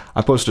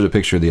 I posted a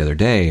picture the other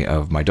day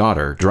of my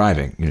daughter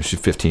driving. She's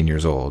 15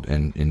 years old,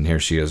 and here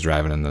she is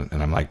driving and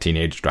I'm like,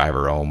 teenage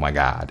driver, oh my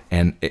God.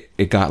 And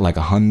it got like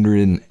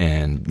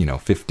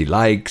 150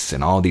 likes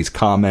and all these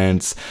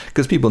comments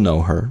because people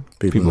know her.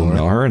 People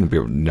know her and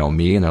people know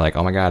me, and they're like,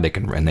 oh my God, they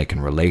can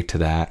relate to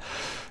that.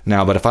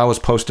 Now, but if I was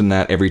posting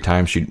that every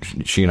time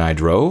she and I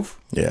drove,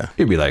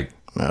 it'd be like,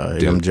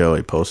 I'm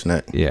Joey posting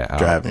that. Yeah.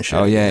 Driving shit.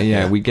 Oh,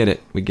 yeah. We get it.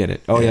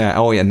 Oh, yeah.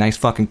 Oh, yeah. Nice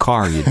fucking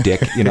car, you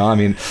dick. This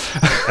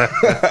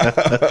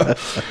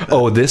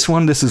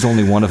is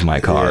only one of my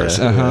cars.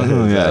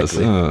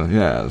 Exactly.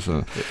 Yes.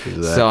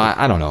 Exactly. So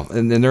I don't know.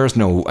 And there's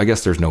no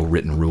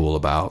written rule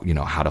about,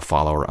 how to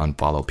follow or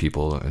unfollow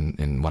people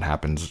and what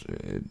happens,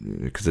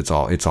 because it's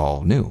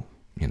all new.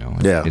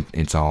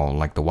 It's all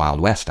like the Wild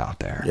West out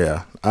there.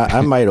 Yeah, I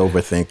might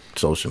overthink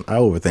social. I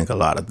overthink a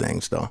lot of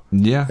things, though.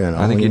 Yeah,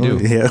 I think you do.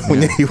 Yeah,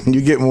 when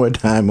you get more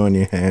time on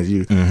your hands,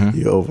 you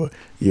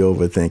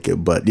overthink it.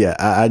 But yeah,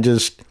 I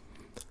just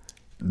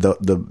the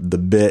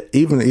bit,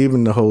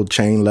 even the whole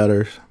chain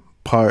letters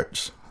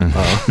parts.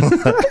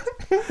 I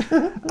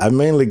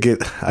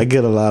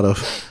get a lot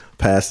of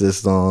pass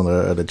this on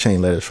or the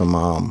chain letters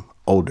from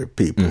older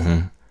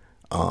people,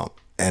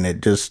 and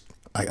it just.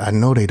 I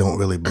know they don't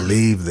really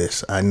believe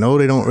this. I know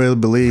they don't really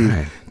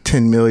believe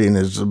 10 million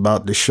is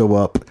about to show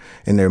up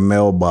in their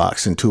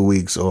mailbox in 2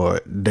 weeks,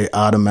 or they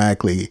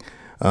automatically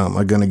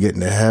are going to get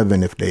into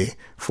heaven if they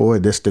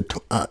forward this to,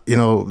 I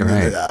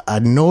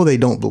know they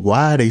don't, but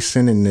why are they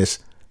sending this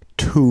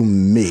to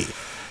me?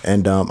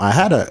 And I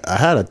had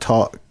a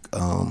talk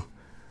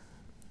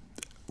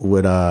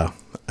with a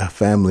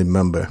family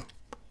member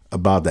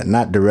about that,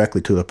 not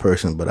directly to the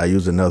person, but I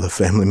use another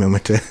family member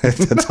to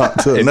talk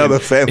to another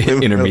family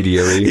member.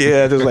 Intermediary.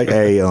 Yeah, just like,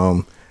 hey,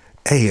 I'm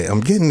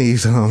getting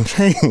these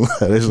chain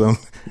letters.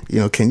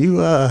 Can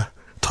you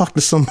talk to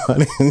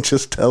somebody and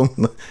just tell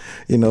them,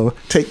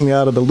 take me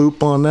out of the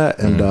loop on that?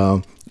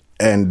 And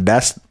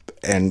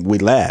and we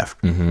laughed.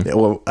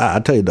 Well, I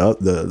tell you,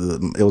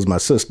 it was my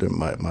sister,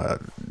 my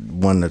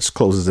one that's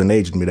closest in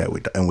age to me,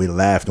 and we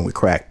laughed and we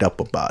cracked up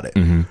about it.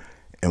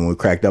 And we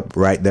cracked up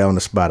right there on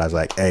the spot. I was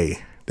like, "Hey,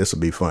 this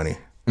will be funny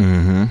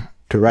to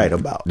write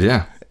about."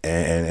 Yeah.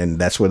 And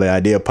that's where the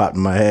idea popped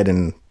in my head,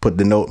 and put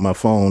the note in my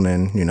phone,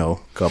 and a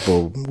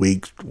couple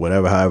weeks,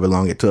 however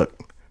long it took,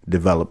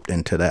 developed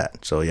into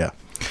that. So yeah.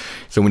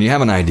 So when you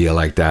have an idea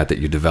like that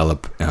you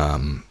develop,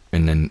 and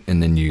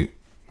then you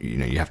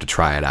have to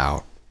try it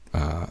out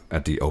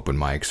at the open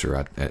mics or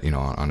at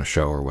on a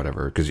show or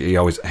whatever, because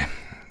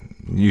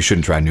you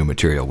shouldn't try new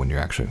material when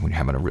you're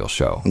having a real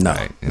show. No,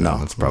 right? no,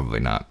 that's probably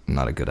not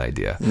a good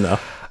idea. No.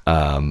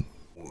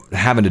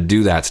 Having to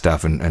do that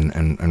stuff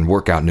and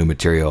work out new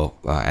material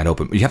at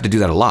open, you have to do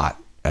that a lot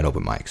at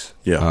open mics.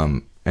 Yeah.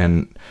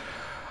 And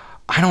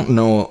I don't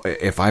know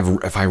if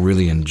I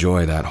really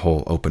enjoy that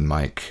whole open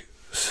mic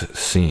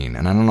scene,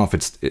 and I don't know if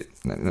it's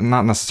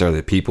not necessarily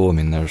the people. I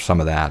mean, there's some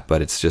of that,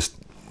 but it's just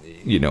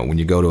when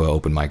you go to an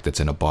open mic that's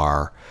in a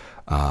bar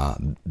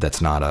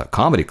that's not a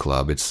comedy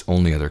club, it's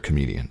only other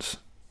comedians,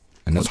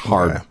 and it's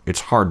hard. Yeah.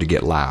 It's hard to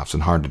get laughs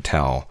and hard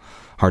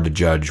to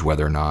judge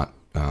whether or not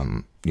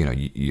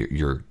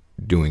you're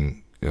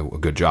doing a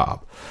good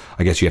job.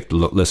 I guess you have to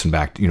listen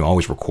back.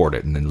 Always record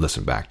it and then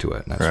listen back to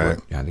it. And that's right.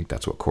 I think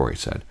that's what Cory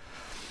said.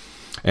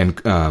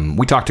 And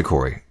we talked to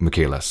Cory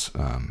Michaelis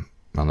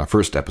on our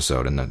first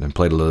episode, and then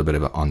played a little bit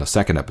of it on the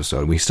second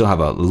episode. We still have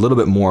a little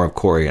bit more of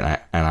Cory, and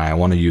I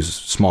want to use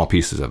small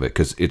pieces of it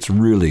because it's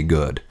really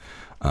good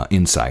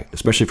insight,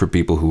 especially for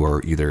people who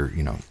are either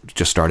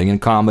just starting in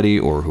comedy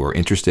or who are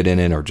interested in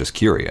it or just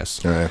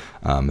curious. Right.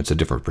 It's a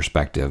different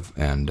perspective,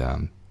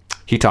 and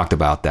he talked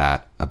about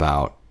that,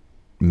 about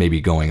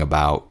maybe going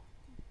about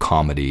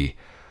comedy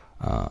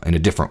in a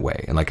different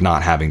way, and like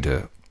not having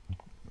to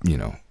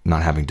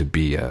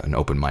be an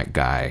open mic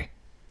guy.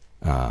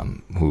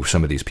 Who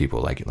some of these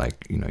people like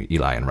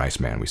Eli and Rice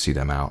Man, we see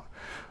them out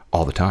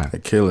all the time. They're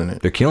killing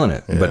it.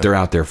 Yeah. But they're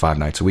out there 5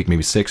 nights a week,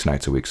 maybe 6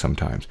 nights a week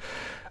sometimes.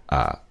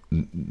 I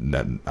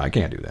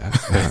can't do that.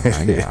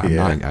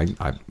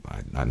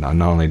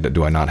 Not only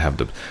do I not have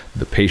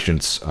the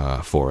patience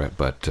for it,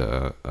 but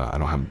I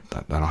don't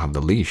have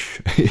the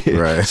leash,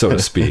 right. so to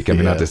speak. I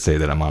mean, not to say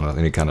that I'm on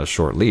any kind of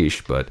short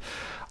leash, but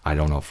I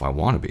don't know if I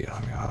want to be.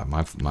 I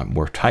mean,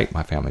 we're tight.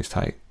 My family's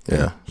tight.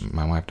 Yeah.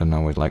 My wife doesn't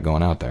always like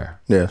going out there.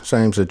 Yeah,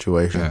 same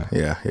situation.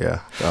 Yeah.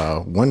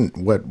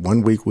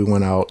 One week we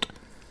went out,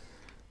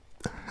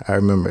 I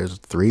remember it was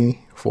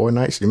 3-4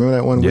 nights. Do you remember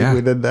that one week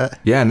we did that?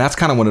 Yeah, and that's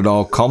kind of when it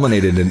all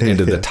culminated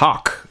into the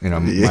talk.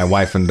 My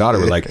wife and daughter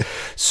were like,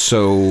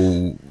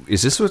 "So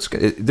is this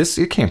this?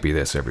 It can't be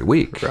this every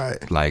week,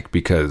 right? Like,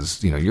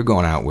 because you're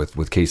going out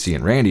with Casey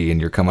and Randy,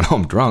 and you're coming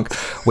home drunk.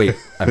 Wait,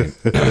 I mean,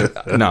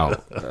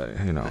 no,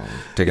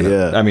 taking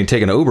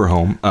an Uber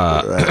home,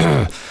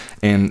 right.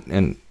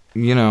 and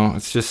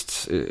it's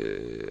just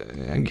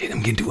I'm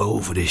getting too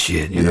old for this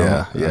shit.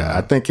 Yeah.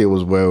 I think it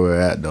was where we're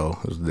at though.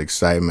 It was the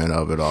excitement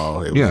of it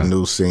all. It was a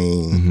new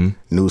scene,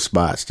 new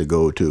spots to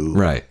go to,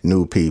 right?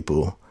 New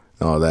people,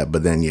 and all that.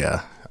 But then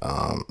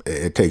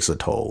it takes a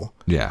toll.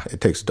 Yeah,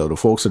 it takes a toll. The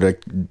folks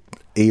that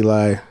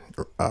Eli,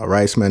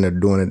 Rice Man are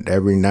doing it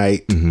every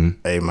night.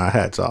 Hey, my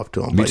hat's off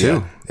to them. Me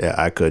too. Yeah,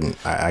 I couldn't.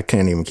 I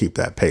can't even keep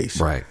that pace.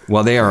 Right.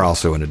 Well, they are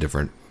also in a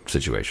different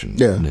situation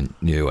than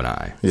you and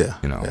I. Yeah.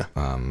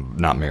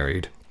 Not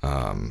married.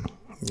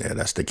 Yeah,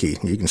 that's the key.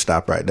 You can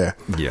stop right there.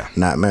 Yeah.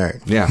 Not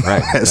married. Yeah,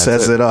 right. That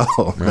says it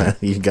all. Right.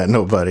 You got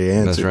nobody to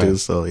answer to,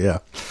 so yeah.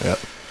 Yep.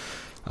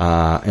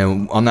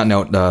 And on that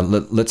note,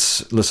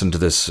 let's listen to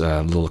this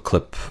little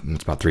clip.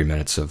 It's about 3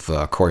 minutes of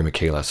Cory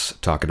Michaelis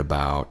talking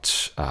about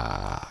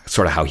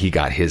sort of how he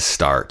got his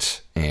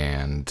start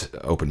and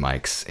open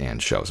mics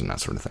and shows and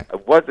that sort of thing. I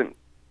wasn't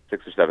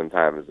 6 or 7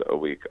 times a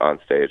week on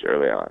stage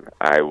early on.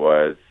 I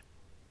was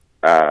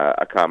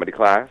a comedy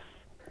class,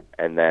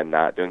 and then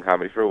not doing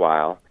comedy for a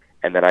while,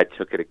 and then I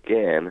took it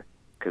again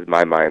because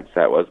my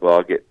mindset was, well,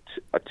 I'll get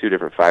 2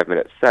 different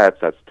 5-minute sets.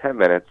 That's 10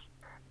 minutes.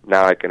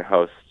 Now I can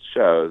host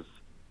shows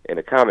in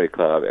a comedy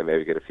club and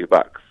maybe get a few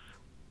bucks.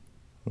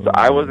 So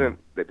I wasn't,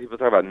 that people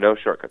talk about no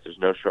shortcuts. There's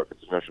no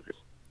shortcuts.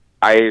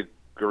 I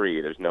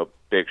agree. There's no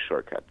big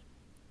shortcuts.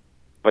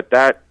 But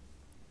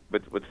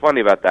what's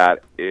funny about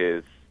that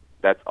is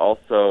that's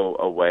also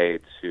a way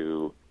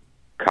to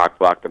cock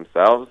block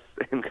themselves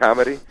in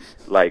comedy.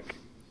 Like,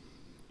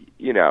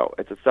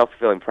 it's a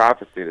self-fulfilling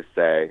prophecy to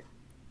say,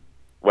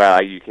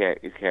 well, you can't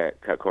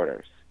cut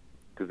corners,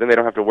 because then they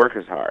don't have to work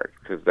as hard,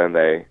 because then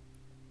they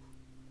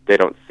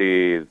don't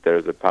see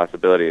there's a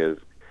possibility of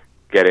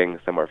getting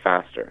somewhere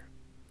faster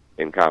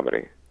in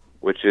comedy,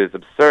 which is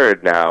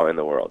absurd now in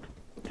the world,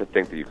 to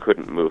think that you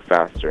couldn't move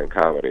faster in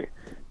comedy.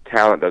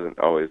 Talent doesn't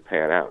always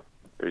pan out.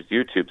 There's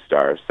YouTube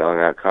stars selling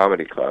out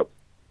comedy clubs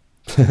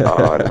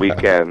on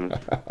weekends,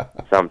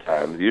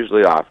 sometimes,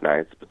 usually off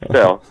nights, but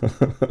still.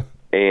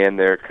 And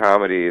their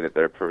comedy that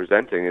they're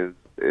presenting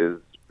is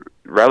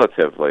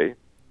relatively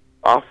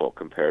awful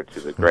compared to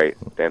the great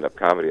stand-up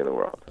comedy in the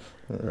world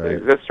that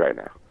exists right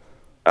now.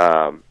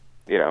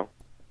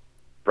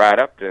 Brad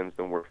Upton's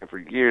been working for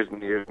years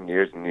and years and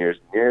years and years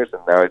and years,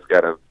 and now he's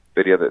got a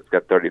video that's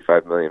got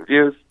 35 million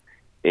views,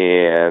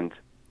 and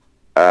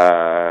people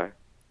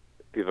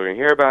are going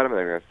to hear about him, and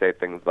they're going to say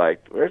things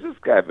like, "Where's this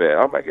guy been?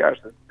 Oh my gosh,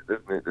 this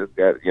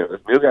guy,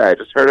 this new guy I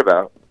just heard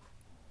about."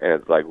 And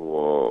it's like,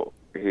 well,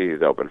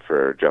 he's opened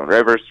for Joan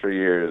Rivers for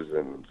years,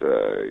 and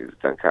he's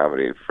done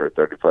comedy for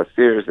 30 plus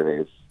years, and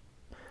he's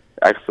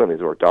excellent.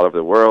 He's worked all over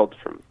the world,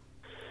 from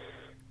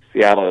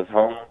Seattle, his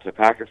home, to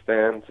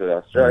Pakistan, to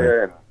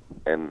Australia,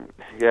 and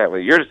yeah, well,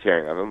 you're just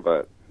hearing of him,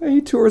 but He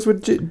tours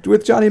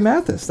with Johnny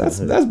Mathis. That's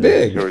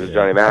big. he tours with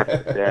Johnny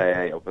Mathis.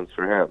 Yeah, he opens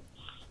for him.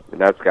 And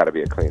that's got to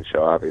be a clean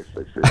show,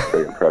 obviously. So it's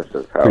pretty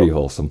impressive Pretty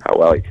wholesome. how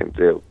well he can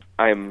do.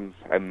 I'm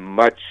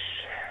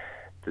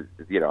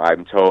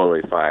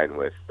totally fine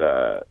with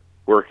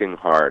working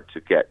hard to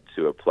get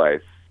to a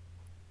place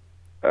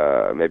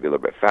maybe a little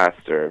bit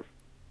faster.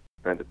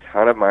 Spend a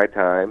ton of my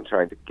time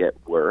trying to get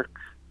work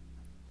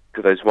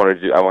because I want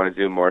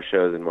to do more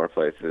shows in more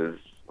places,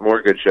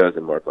 more good shows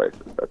in more places.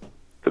 That's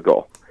the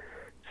goal.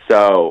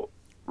 So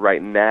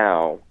right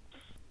now,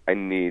 I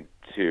need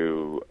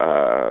to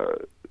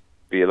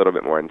be a little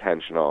bit more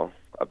intentional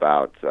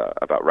about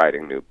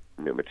writing new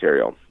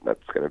material.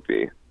 That's going to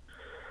be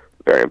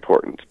very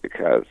important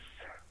because,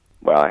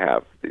 well, I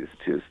have the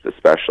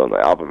special and the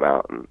album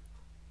out, and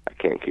I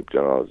can't keep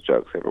doing all those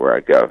jokes everywhere I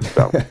go.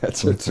 So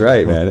That's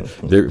right, man.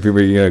 If you're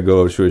going to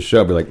go to a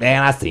show, be like,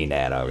 man, I've seen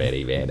that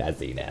already, man. I've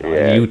seen that on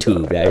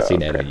YouTube. I've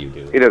seen that on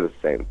YouTube. He does the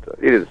same stuff.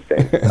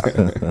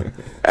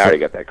 I already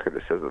got that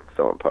criticism.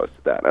 Someone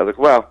posted that. And I was like,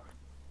 well,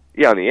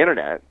 yeah, on the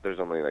internet, there's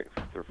only like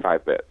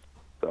 5 bits.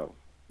 So,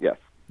 yes.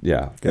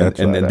 Yeah,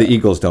 and the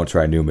Eagles don't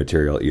try new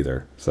material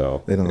either.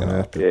 So They don't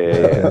have to.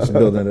 Yeah. Just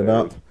building it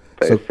up.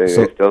 They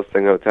still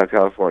sing Hotel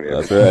California.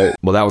 That's right.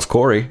 Well, that was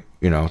Cory,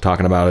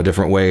 talking about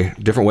different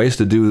ways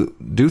to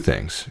do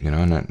things,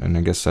 and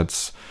I guess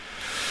it's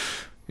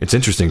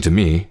interesting to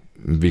me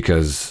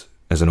because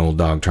as an old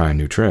dog trying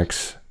new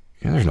tricks,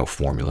 there's no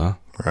formula.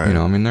 Right.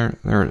 I mean, there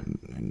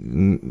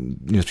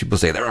people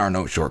say there are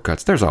no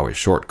shortcuts. There's always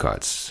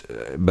shortcuts,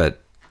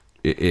 but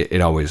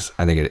it always,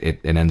 I think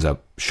it ends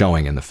up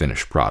showing in the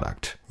finished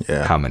product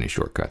how many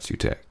shortcuts you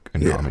take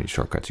and how many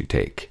shortcuts you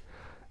take.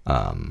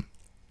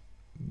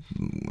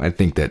 I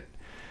think that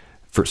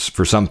for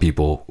some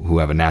people who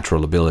have a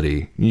natural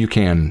ability, you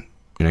can,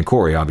 and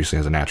Cory obviously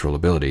has a natural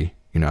ability,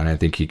 and I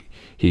think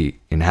he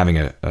in having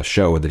a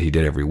show that he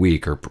did every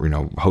week or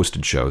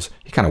hosted shows,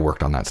 he kind of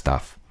worked on that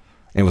stuff.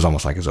 It was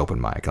almost like his open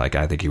mic. Like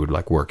I think he would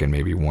work in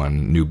maybe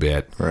one new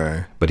bit,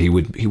 right? But he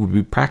would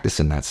be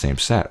practicing that same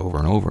set over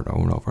and over and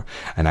over and over.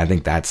 And I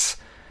think that's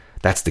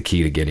the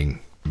key to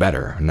getting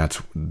better. And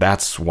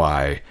that's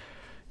why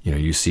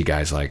you see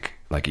guys like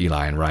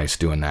Eli and Rice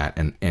doing that.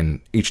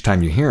 And each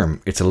time you hear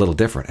him, it's a little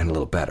different and a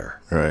little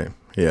better. Right.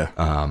 Yeah.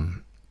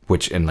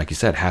 And like you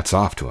said, hats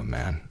off to them,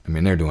 man. I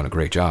mean, they're doing a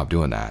great job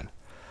doing that.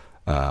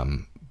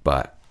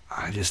 But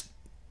I'm just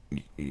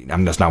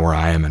not where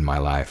I am in my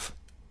life.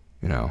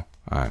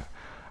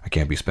 I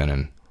can't be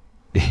spending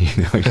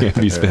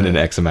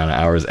X amount of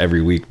hours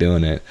every week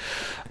doing it.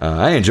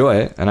 I enjoy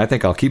it, and I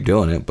think I'll keep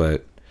doing it,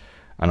 but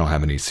I don't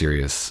have any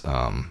serious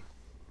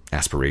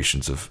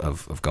aspirations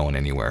of going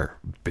anywhere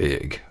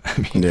big.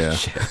 I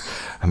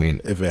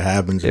mean, if it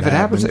happens,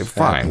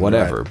 fine,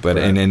 whatever. Right, but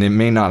right. And it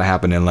may not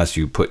happen unless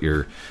you put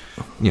you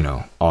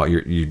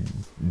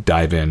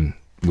dive in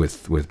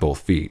with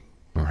both feet.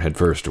 Or head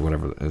first, or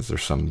whatever. Is there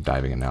some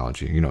diving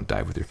analogy? You don't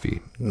dive with your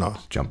feet. No,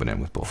 just jumping in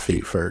with both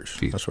feet first.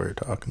 That's what you're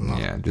talking about.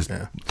 Yeah,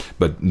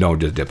 but no,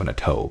 just dipping a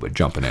toe, but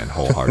jumping in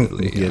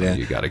wholeheartedly.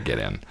 You got to get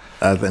in.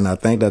 And I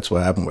think that's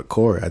what happened with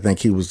Cory. I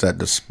think he was at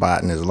the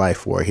spot in his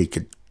life where he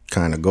could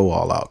kind of go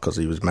all out because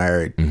he was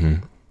married,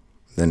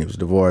 then he was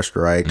divorced,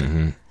 right?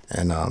 And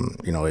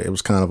it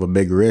was kind of a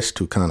big risk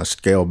to kind of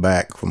scale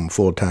back from a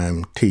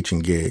full-time teaching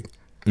gig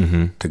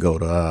to go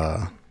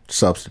to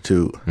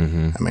substitute.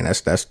 I mean,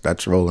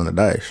 that's rolling the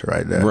dice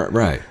right there.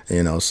 Right.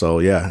 So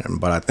yeah,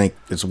 but I think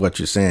it's what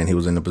you're saying. He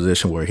was in a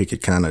position where he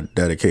could kind of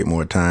dedicate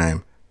more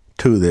time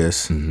to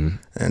this and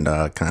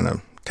kind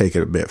of take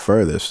it a bit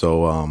further.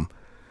 So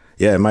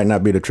it might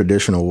not be the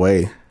traditional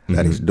way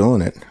that he's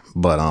doing it,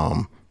 but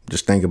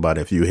just think about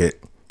if you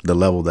hit the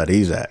level that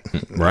he's at.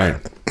 Right.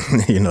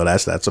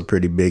 That's a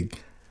pretty big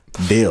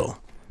deal.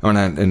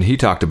 And he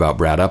talked about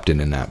Brad Upton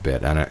in that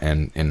bit,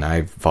 and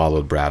I've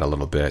followed Brad a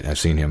little bit. I've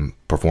seen him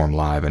perform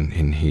live,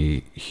 and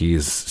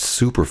he's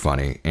super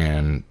funny.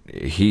 And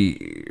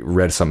he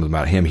read something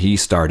about him. He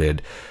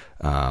started,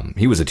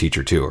 he was a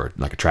teacher too, or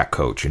like a track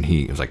coach, and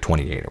he was like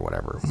 28 or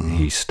whatever.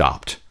 He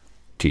stopped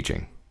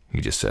teaching.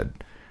 He just said,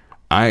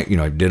 I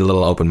did a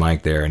little open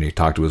mic there, and he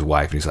talked to his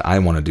wife, and he said, I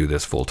want to do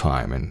this full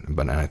time,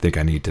 but I think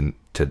I need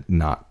to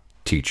not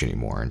teach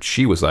anymore. And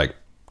she was like,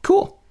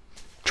 cool.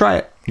 Try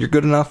it. You're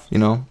good enough,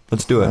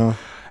 let's do it.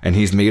 And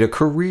he's made a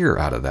career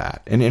out of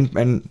that.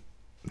 And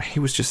he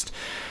was just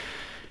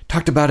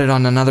Talked about it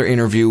on another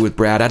interview with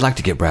Brad. I'd like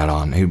to get Brad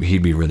on.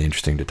 He'd be really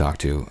interesting to talk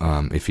to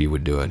if he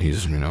would do it.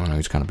 He's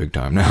he's kind of big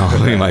time now.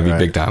 He might be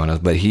big time on us,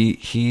 but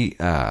he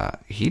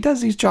does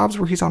these jobs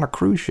where he's on a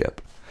cruise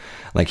ship,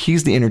 like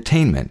he's the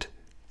entertainment,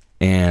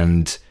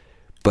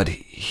 but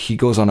he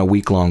goes on a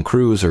week-long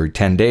cruise or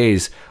 10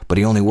 days, but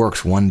he only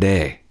works one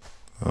day.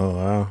 Oh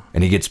wow!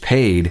 And he gets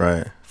paid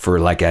for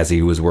like as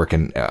he was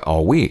working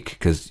all week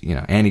because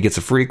and he gets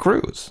a free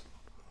cruise.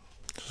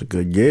 It's a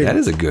good gig. That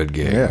is a good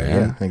gig,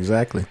 man. Yeah,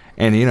 exactly.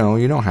 And you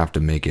don't have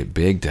to make it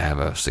big to have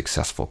a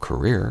successful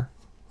career.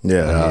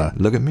 Yeah.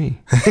 Look at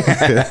me.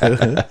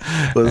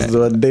 Was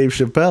what Dave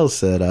Chappelle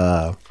said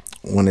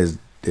when his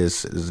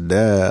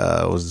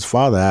dad his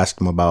father asked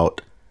him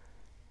about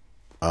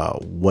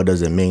what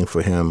does it mean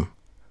for him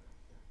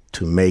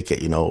to make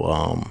it,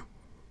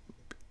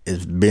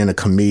 is being a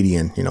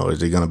comedian,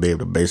 is he going to be able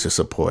to basically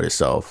support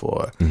himself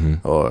or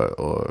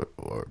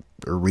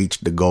reach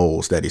the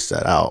goals that he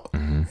set out?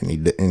 And he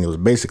was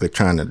basically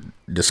trying to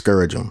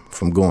discourage him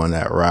from going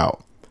that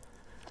route.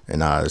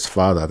 And his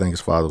father, I think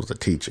his father was a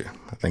teacher.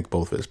 I think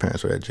both of his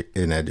parents were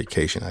in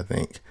education, I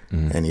think.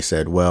 And he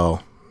said,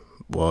 well,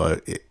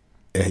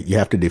 you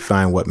have to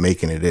define what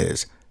making it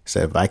is. He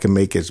said, if I can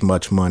make as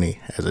much money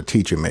as a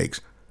teacher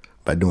makes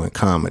by doing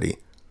comedy,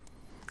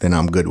 then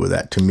I'm good with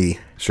that. To me,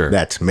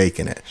 that's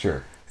making it.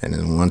 Sure. And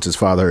then once his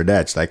father heard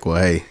that, it's like,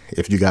 well, hey,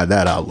 if you got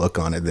that outlook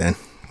on it, then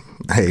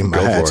hey, my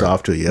hat's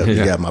off to you.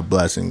 You got my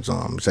blessings.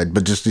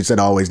 He said,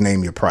 always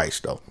name your price,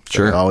 though.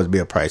 Sure. There'll always be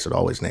a price. It'll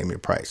always name your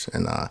price.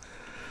 And I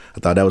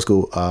thought that was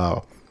cool.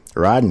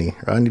 Rodney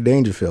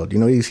Dangerfield,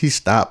 he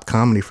stopped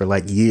comedy for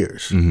like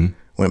years.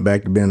 Went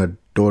back to being a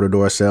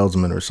door-to-door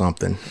salesman or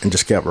something and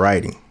just kept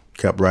writing.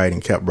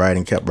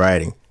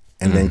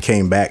 And then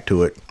came back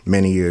to it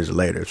many years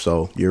later.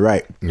 So you're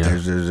right. Yeah.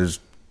 There's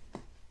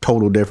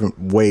total different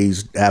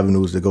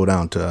avenues to go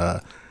down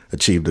to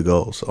achieve the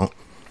goal. So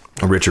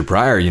Richard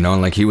Pryor,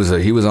 like he was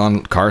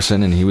on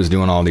Carson and he was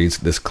doing all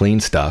this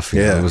clean stuff.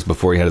 It was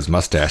before he had his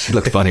mustache. He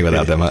looked funny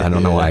without them. I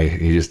don't know why.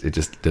 It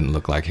just didn't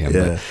look like him.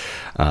 Yeah.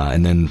 But,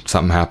 and then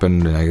something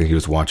happened. And he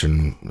was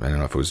watching. I don't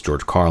know if it was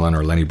George Carlin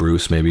or Lenny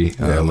Bruce, maybe.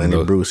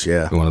 Lenny Bruce.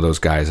 Yeah, one of those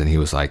guys, and he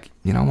was like,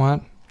 you know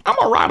what? I'm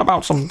gonna write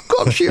about some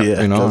good shit.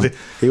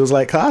 He was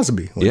like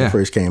Cosby when he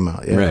first came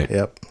out. Yeah, right.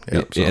 Yep.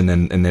 So. And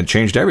then it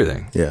changed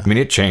everything. Yeah. I mean,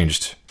 it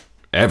changed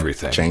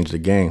everything. Changed the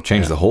game.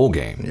 Changed the whole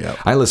game. Yep.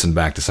 I listened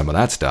back to some of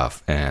that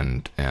stuff,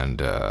 and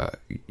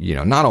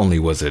not only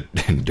was it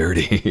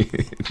dirty,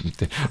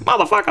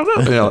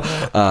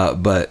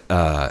 motherfuckers,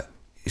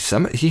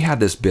 but he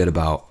had this bit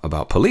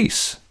about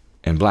police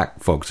and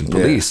black folks and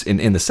police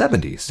in the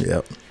 70s.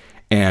 Yep.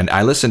 And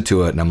I listened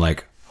to it, and I'm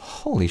like,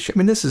 holy shit! I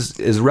mean, this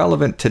is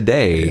relevant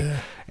today,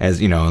 as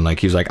and like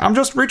he was like, I'm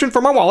just reaching for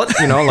my wallet,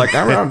 like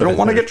I don't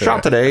want to get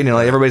shot today, and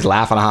like everybody's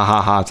laughing, ha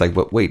ha ha. It's like,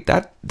 but wait,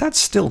 that's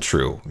still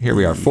true. Here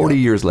we are, 40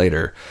 years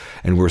later,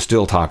 and we're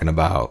still talking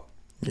about,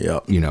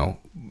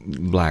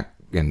 black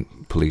and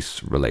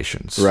police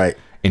relations, right?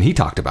 And he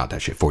talked about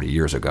that shit 40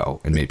 years ago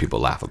and made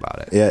people laugh about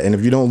it. Yeah, and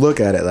if you don't look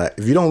at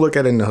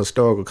it in the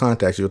historical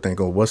context, you'll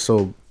think, oh, what's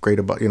so great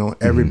about,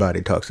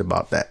 everybody talks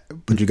about that.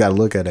 But you got to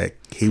look at it.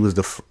 He was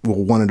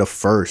one of the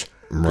first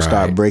to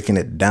start breaking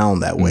it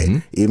down that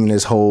way. Even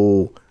his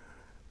whole,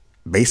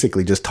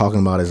 basically just talking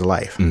about his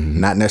life,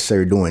 not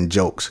necessarily doing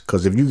jokes.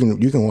 Because if you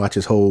can watch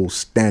his whole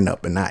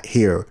stand-up and not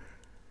hear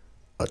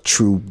a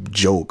true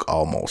joke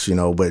almost,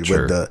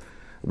 but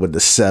with the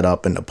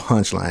setup and the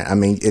punchline. I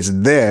mean, it's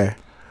there,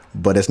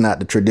 but it's not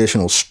the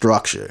traditional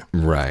structure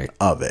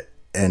of it.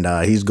 And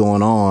he's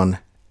going on,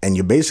 and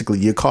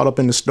you're caught up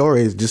in the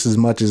story just as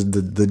much as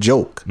the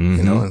joke,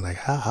 and like,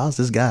 how's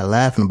this guy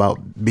laughing about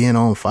being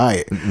on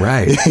fire?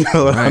 Right. You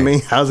know what I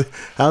mean? How's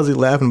he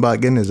laughing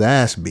about getting his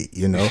ass beat,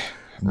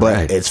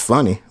 But it's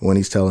funny when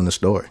he's telling the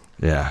story.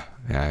 Yeah.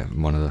 Yeah.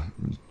 One of the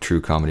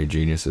true comedy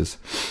geniuses.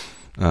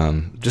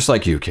 Just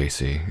like you,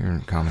 Casey, you're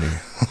a comedy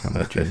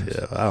genius.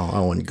 Yeah, I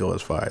don't want to go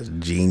as far as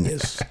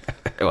genius.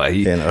 Well,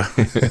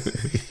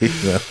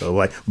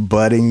 like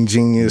budding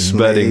genius.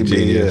 Budding maybe.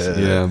 genius.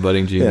 Yeah,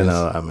 budding genius.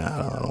 I mean,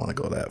 I don't want to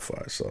go that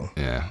far. So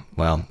yeah.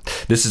 Well,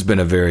 this has been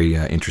a very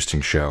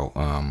interesting show.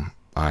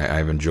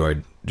 I've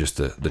enjoyed just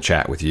the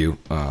chat with you,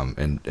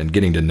 and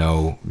getting to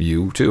know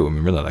you too. I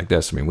mean, really like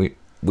this. I mean,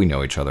 we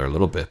know each other a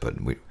little bit, but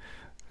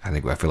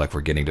I feel like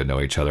we're getting to know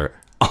each other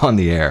on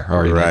the air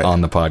or on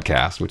the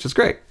podcast, which is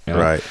great.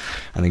 Right.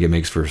 I think it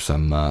makes for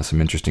some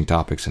interesting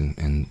topics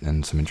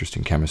and some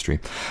interesting chemistry.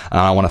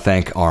 I want to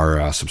thank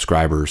our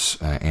subscribers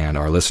and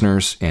our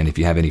listeners. And if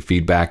you have any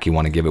feedback you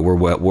want to give it, we're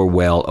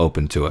well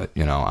open to it.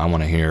 I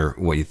want to hear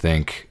what you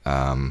think.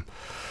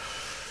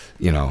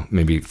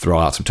 Maybe throw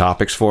out some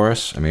topics for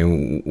us. I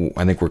mean,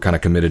 I think we're kind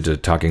of committed to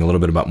talking a little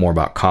bit more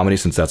about comedy,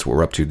 since that's what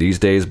we're up to these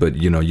days. But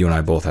you and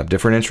I both have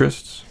different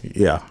interests.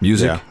 Yeah,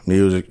 music. Yeah.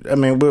 Music. I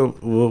mean,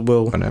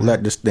 we'll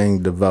let this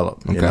thing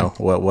develop. Okay.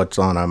 What's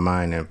on our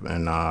mind,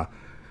 and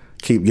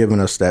keep giving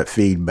us that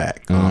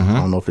feedback. I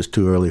don't know if it's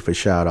too early for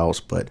shout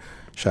outs, but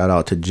shout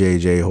out to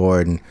JJ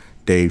Horton,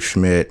 Dave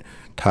Schmidt,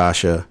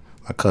 Tasha,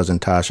 my cousin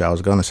Tasha. I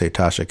was gonna say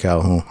Tasha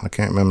Calhoun. I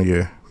can't remember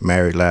your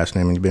married last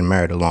name. You've been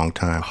married a long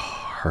time.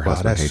 Her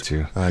husband hates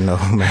you. I know,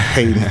 man.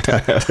 Hayden,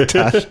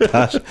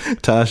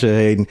 Tasha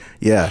Hayden.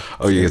 Yeah.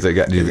 Oh, you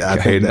got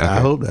Hayden. I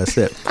hope that's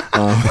it.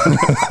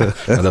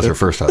 That's her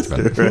first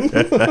husband.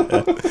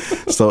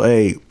 So,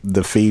 hey,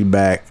 the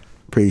feedback,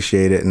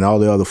 appreciate it, and all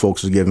the other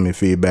folks who's giving me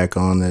feedback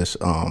on this.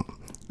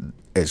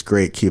 It's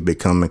great. Keep it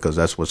coming because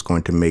that's what's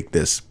going to make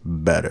this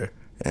better.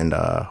 And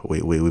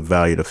we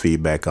value the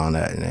feedback on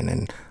that.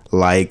 And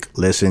like,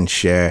 listen,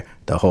 share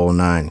the whole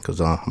nine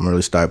because I'm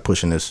really start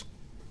pushing this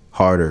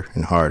harder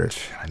and harder.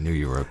 I knew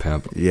you were a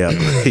pimp. Yeah,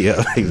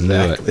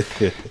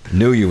 exactly.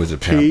 Knew you was a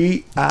pimp.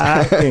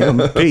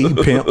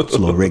 P-I-M-P, pimp. It's a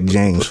little Rick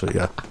James for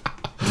you.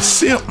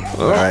 Simp.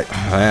 All right.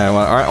 All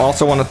right.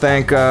 Also want to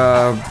thank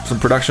some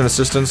production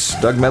assistants,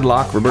 Doug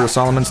Medlock, Roberta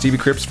Solomon, Stevie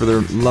Cripps for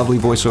their lovely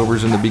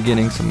voiceovers in the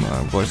beginning, some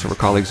voiceover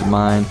colleagues of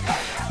mine.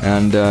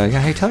 And,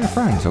 hey, tell your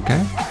friends,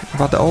 okay?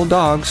 About the Old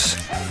Dogs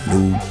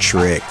New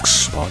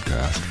Tricks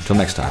podcast. Till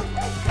next time.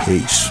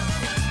 Peace.